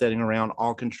kids sitting around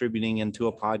all contributing into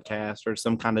a podcast or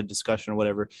some kind of discussion or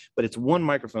whatever. But it's one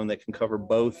microphone that can cover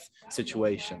both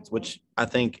situations, which I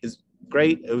think is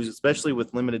great. It was especially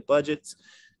with limited budgets.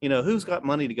 Who's got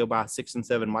money to go buy 6 and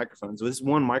 7 microphones? This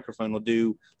one microphone will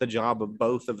do the job of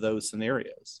both of those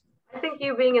scenarios. I think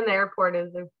you being in the airport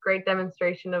is a great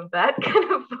demonstration of that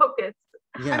kind of focus.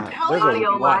 Yeah, there's a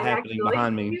lot happening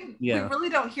behind me. We really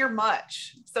don't hear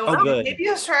much. So good. Maybe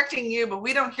distracting you, but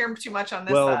we don't hear too much on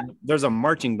this side. There's a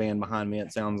marching band behind me,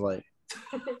 it sounds like.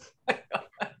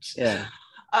 Yeah.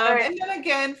 And then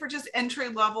again, for just entry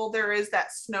level, there is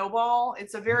that Snowball.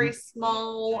 It's a very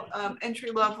small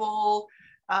entry level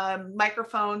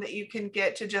microphone that you can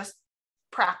get to just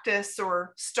practice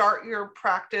or start your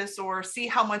practice or see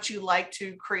how much you like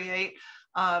to create.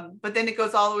 But then it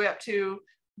goes all the way up to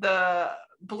the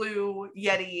Blue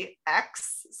Yeti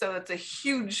X. So it's a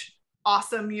huge,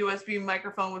 awesome USB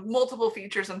microphone with multiple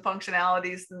features and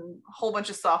functionalities and a whole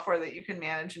bunch of software that you can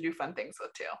manage and do fun things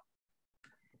with too.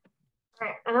 All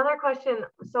right, another question.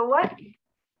 So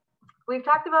we've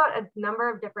talked about a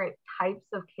number of different types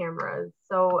of cameras.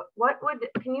 So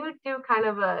can you do kind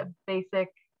of a basic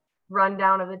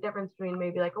rundown of the difference between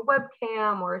maybe like a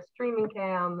webcam or a streaming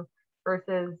cam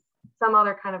versus some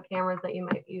other kind of cameras that you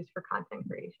might use for content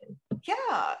creation?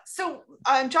 Yeah, so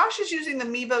Josh is using the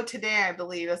Mevo today, I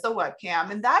believe, as a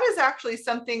webcam, and that is actually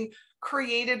something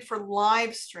created for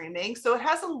live streaming. So it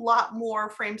has a lot more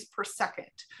frames per second.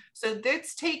 So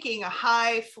it's taking a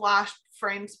high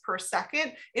frames per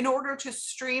second in order to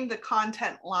stream the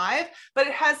content live, but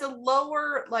it has a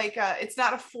lower, it's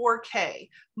not a 4K.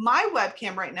 My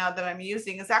webcam right now that I'm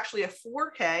using is actually a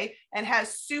 4K and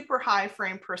has super high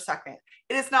frame per second.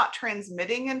 It is not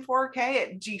transmitting in 4K.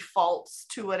 It defaults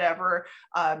to whatever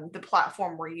the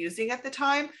platform we're using at the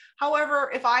time.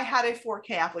 However, if I had a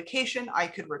 4K application, I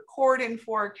could record in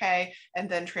 4K and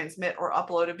then transmit or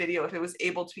upload a video if it was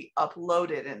able to be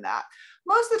uploaded in that.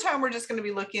 Most of the time, we're just going to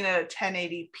be looking at a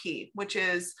 1080p, which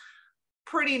is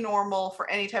pretty normal for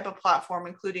any type of platform,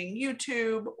 including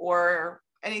YouTube or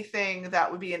anything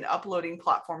that would be an uploading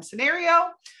platform scenario.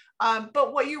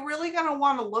 But what you're really going to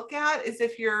want to look at is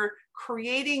if you're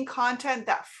creating content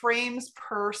that frames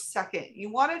per second.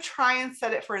 You want to try and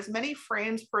set it for as many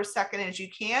frames per second as you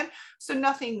can, so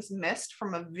nothing's missed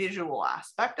from a visual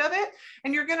aspect of it.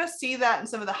 And you're going to see that in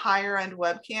some of the higher end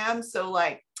webcams. So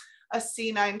like a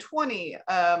C920,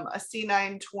 a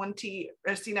C920,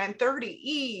 a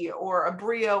C930E, or a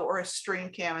Brio, or a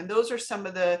StreamCam. And those are some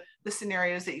of the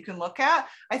scenarios that you can look at.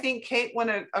 I think Kate,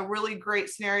 a really great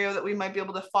scenario that we might be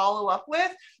able to follow up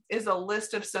with is a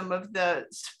list of some of the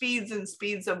speeds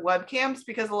of webcams,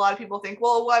 because a lot of people think,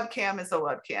 well, a webcam is a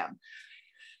webcam.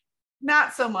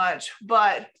 Not so much,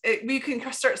 but we can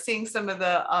start seeing some of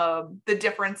the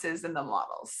differences in the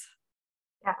models.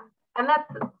 Yeah, and that's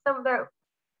some of the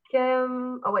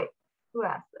Kim. Oh wait, who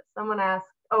asked this? Someone asked.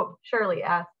 Oh, Shirley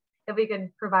asked if we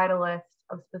could provide a list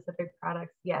of specific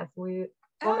products. Yes, we'll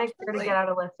make sure to get out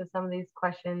a list of some of these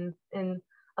questions in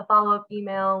a follow-up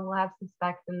email. We'll have some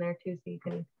specs in there too, so you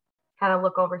can kind of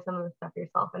look over some of the stuff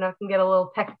yourself. And I can get a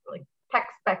little tech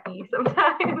specky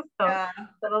sometimes, so yeah,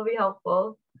 that'll be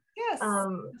helpful. Yes,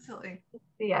 absolutely.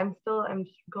 See, I'm just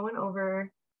going over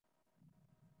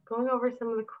some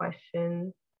of the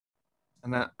questions.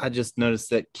 And I just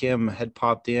noticed that Kim had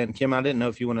popped in. Kim, I didn't know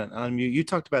if you want to unmute. You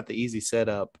talked about the easy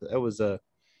setup. That was a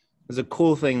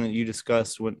cool thing that you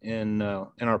discussed in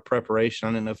our preparation.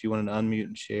 I didn't know if you wanted to unmute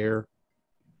and share.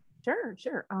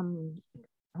 Sure.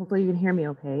 Hopefully you can hear me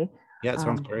okay. Yeah, it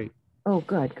sounds great. Oh,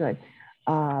 good.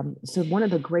 So one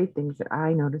of the great things that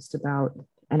I noticed about,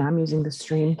 and I'm using the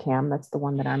StreamCam, that's the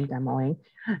one that I'm demoing.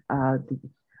 The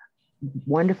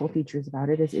wonderful features about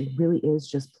it is it really is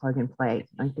just plug and play.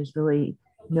 Like there's really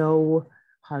no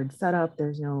hard setup.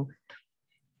 There's no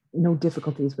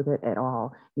difficulties with it at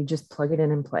all. You just plug it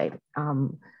in and play.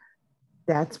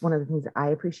 That's one of the things that I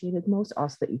appreciated most.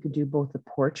 Also, that you could do both the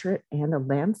portrait and the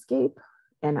landscape.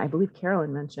 And I believe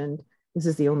Carolyn mentioned this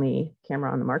is the only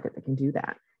camera on the market that can do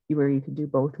that, where you could do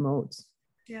both modes.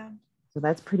 Yeah. So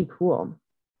that's pretty cool.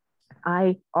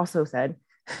 I also said,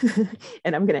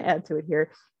 and I'm going to add to it here,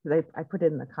 because I put it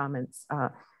in the comments,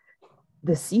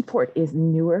 the C port is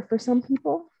newer for some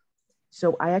people.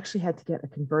 So I actually had to get a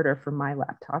converter for my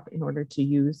laptop in order to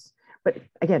use, but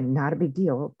again, not a big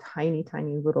deal, tiny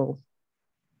little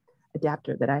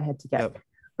adapter that I had to get. Yep.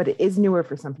 But it is newer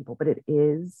for some people, but it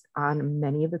is on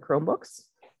many of the Chromebooks.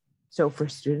 So for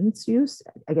students' use,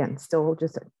 again, still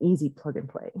just an easy plug and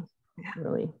play,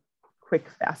 really quick,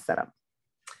 fast setup.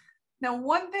 Now,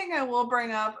 one thing I will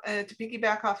bring up to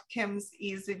piggyback off Kim's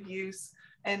ease of use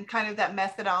and kind of that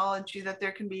methodology that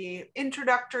there can be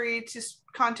introductory to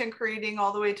content creating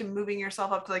all the way to moving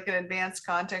yourself up to like an advanced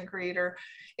content creator,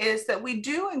 is that we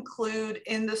do include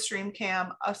in the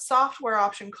StreamCam a software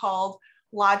option called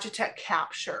Logitech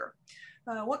Capture.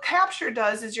 What Capture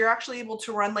does is you're actually able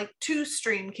to run like 2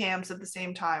 stream cams at the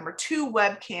same time, or 2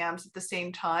 webcams at the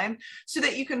same time, so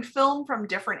that you can film from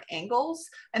different angles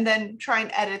and then try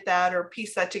and edit that or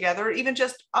piece that together, or even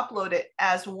just upload it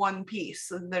as one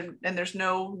piece. And there's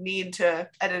no need to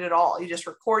edit at all. You just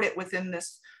record it within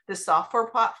this software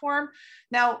platform.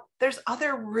 Now, there's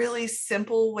other really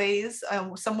simple ways.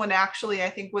 Someone actually, I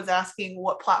think, was asking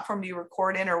what platform do you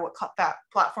record in, or what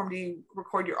platform do you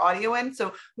record your audio in?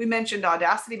 So we mentioned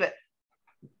Audacity, but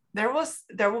there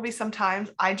will be some times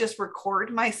I just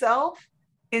record myself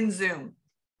in Zoom,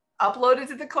 upload it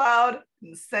to the cloud,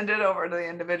 and send it over to the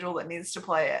individual that needs to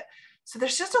play it. So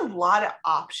there's just a lot of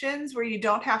options where you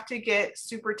don't have to get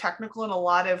super technical, and a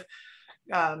lot of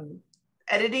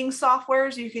editing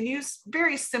softwares. You can use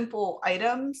very simple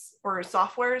items or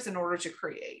softwares in order to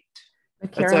create.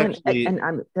 But Carolyn,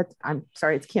 I'm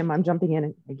sorry, it's Kim, I'm jumping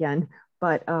in again,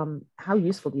 but how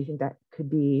useful do you think that could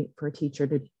be for a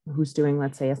teacher who's doing,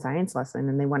 let's say, a science lesson,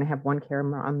 and they want to have one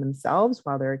camera on themselves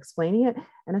while they're explaining it,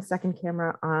 and a second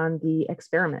camera on the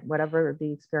experiment, whatever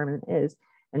the experiment is,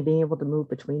 and being able to move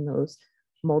between those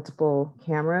multiple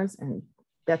cameras? And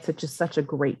that's just such a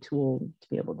great tool to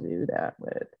be able to do that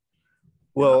with.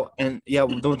 Well, and yeah,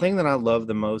 the thing that I love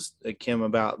the most, Kim,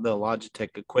 about the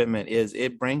Logitech equipment is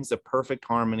it brings the perfect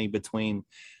harmony between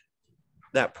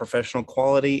that professional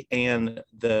quality and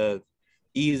the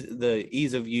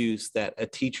ease of use that a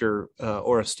teacher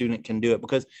or a student can do it.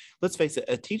 Because let's face it,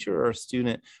 a teacher or a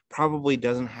student probably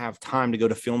doesn't have time to go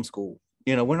to film school.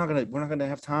 We're not gonna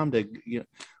have time to,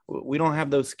 we don't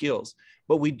have those skills,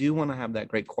 but we do want to have that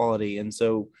great quality. And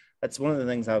so that's one of the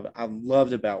things I've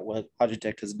loved about what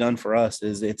Logitech has done for us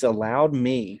is it's allowed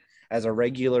me as a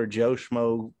regular Joe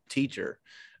Schmo teacher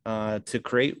to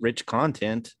create rich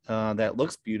content that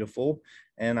looks beautiful,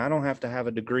 and I don't have to have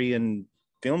a degree in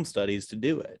film studies to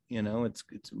do it.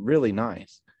 It's really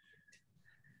nice.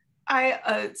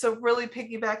 So really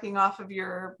piggybacking off of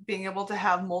your being able to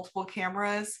have multiple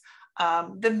cameras,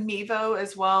 the Mevo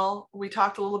as well. We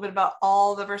talked a little bit about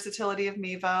all the versatility of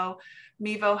Mevo.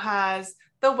 Mevo has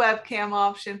the webcam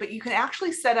option, but you can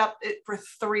actually set up it for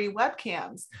 3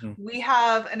 webcams. Mm-hmm. We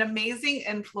have an amazing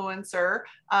influencer.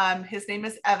 His name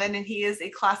is Evan, and he is a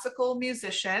classical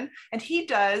musician, and he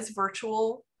does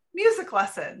virtual music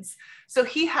lessons. So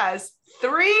he has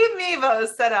 3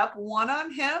 Mevos set up, one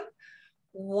on him,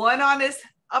 one on his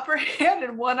upper hand,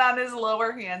 and one on his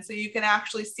lower hand. So you can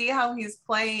actually see how he's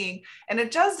playing, and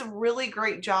it does a really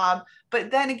great job.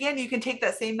 But then again, you can take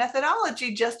that same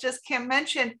methodology, just as Kim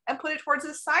mentioned, and put it towards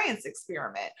a science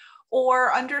experiment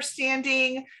or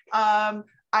understanding.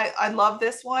 I love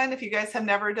this one. If you guys have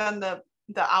never done the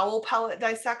owl pellet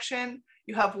dissection,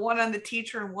 you have one on the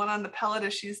teacher and one on the pellet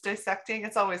as she's dissecting.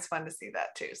 It's always fun to see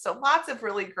that too. So lots of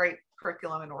really great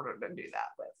curriculum in order to do that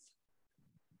with.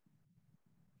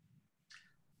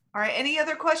 All right, any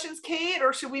other questions, Kate,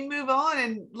 or should we move on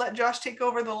and let Josh take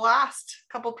over the last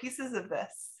couple pieces of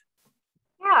this?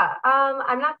 Yeah,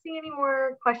 I'm not seeing any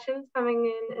more questions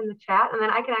coming in the chat, and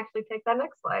then I can actually take that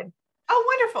next slide.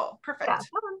 Oh, wonderful, perfect. Yeah,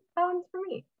 that one's for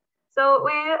me. So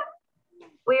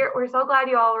we're so glad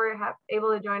you all were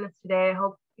able to join us today. I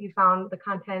hope you found the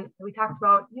content that we talked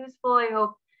about useful. I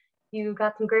hope you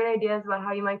got some great ideas about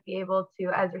how you might be able to,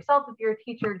 as yourself, if you're a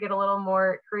teacher, get a little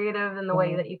more creative in the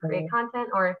way that you create content,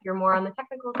 or if you're more on the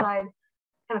technical side,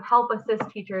 kind of help assist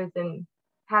teachers in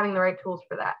having the right tools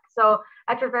for that. So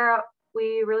at Trevera,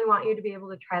 we really want you to be able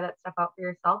to try that stuff out for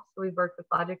yourself. So we've worked with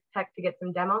Logitech to get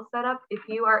some demos set up. If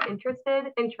you are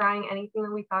interested in trying anything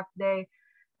that we talked today,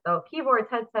 so keyboards,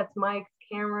 headsets, mics,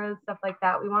 cameras, stuff like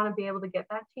that, we want to be able to get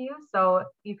that to you. So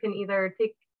you can either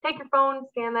take your phone,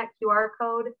 scan that QR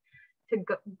code to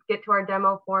get to our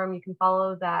demo forum. You can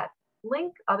follow that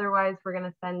link. Otherwise, we're going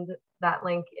to send that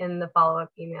link in the follow-up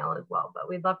email as well. But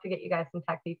we'd love to get you guys some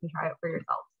tech so you can try it for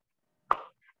yourselves.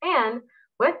 And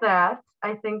with that,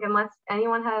 I think unless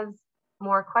anyone has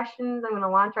more questions, I'm going to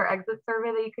launch our exit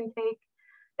survey that you can take.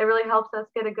 It really helps us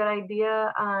get a good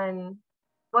idea on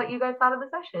what you guys thought of the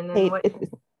session. And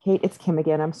Kate, it's Kim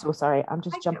again. I'm so sorry. I'm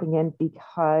just jumping in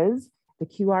because the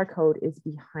QR code is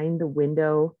behind the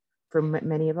window for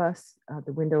many of us,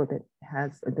 the window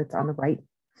that's on the right.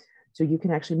 So you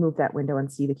can actually move that window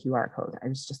and see the QR code. I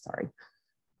was just sorry.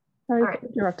 Sorry for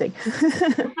interrupting.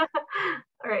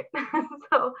 All right.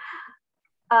 So,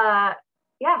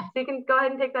 yeah, so you can go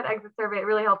ahead and take that exit survey. It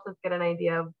really helps us get an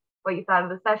idea of what you thought of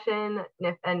the session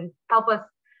and help us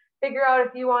figure out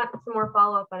if you want some more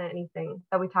follow-up on anything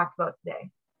that we talked about today.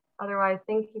 Otherwise,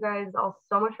 thank you guys all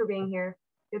so much for being here.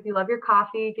 If you love your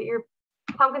coffee, get your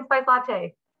pumpkin spice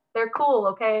latte. They're cool,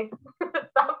 okay?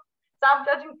 Stop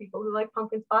judging people who like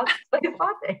pumpkin spice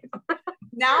lattes.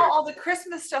 Now all the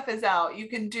Christmas stuff is out. You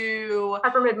can do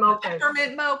peppermint mochas. Prayer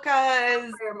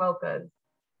mochas.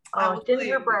 Oh,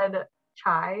 gingerbread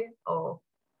chai. Oh,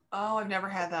 I've never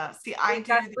had that. See, we've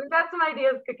got some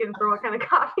ideas cooking for what kind of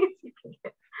coffees you can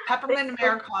get. Peppermint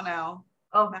Americano.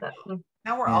 Oh,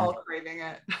 now we're all craving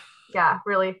it. Yeah,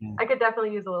 really. I could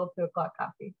definitely use a little 2 o'clock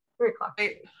coffee. 3 o'clock.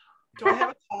 Wait, do I have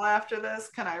a call after this?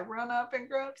 Can I run up and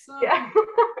grab some? Yeah.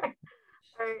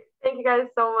 All right. Thank you guys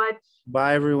so much.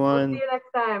 Bye, everyone. We'll see you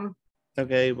next time.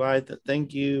 Okay. Bye.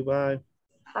 Thank you. Bye.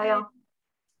 Bye, y'all.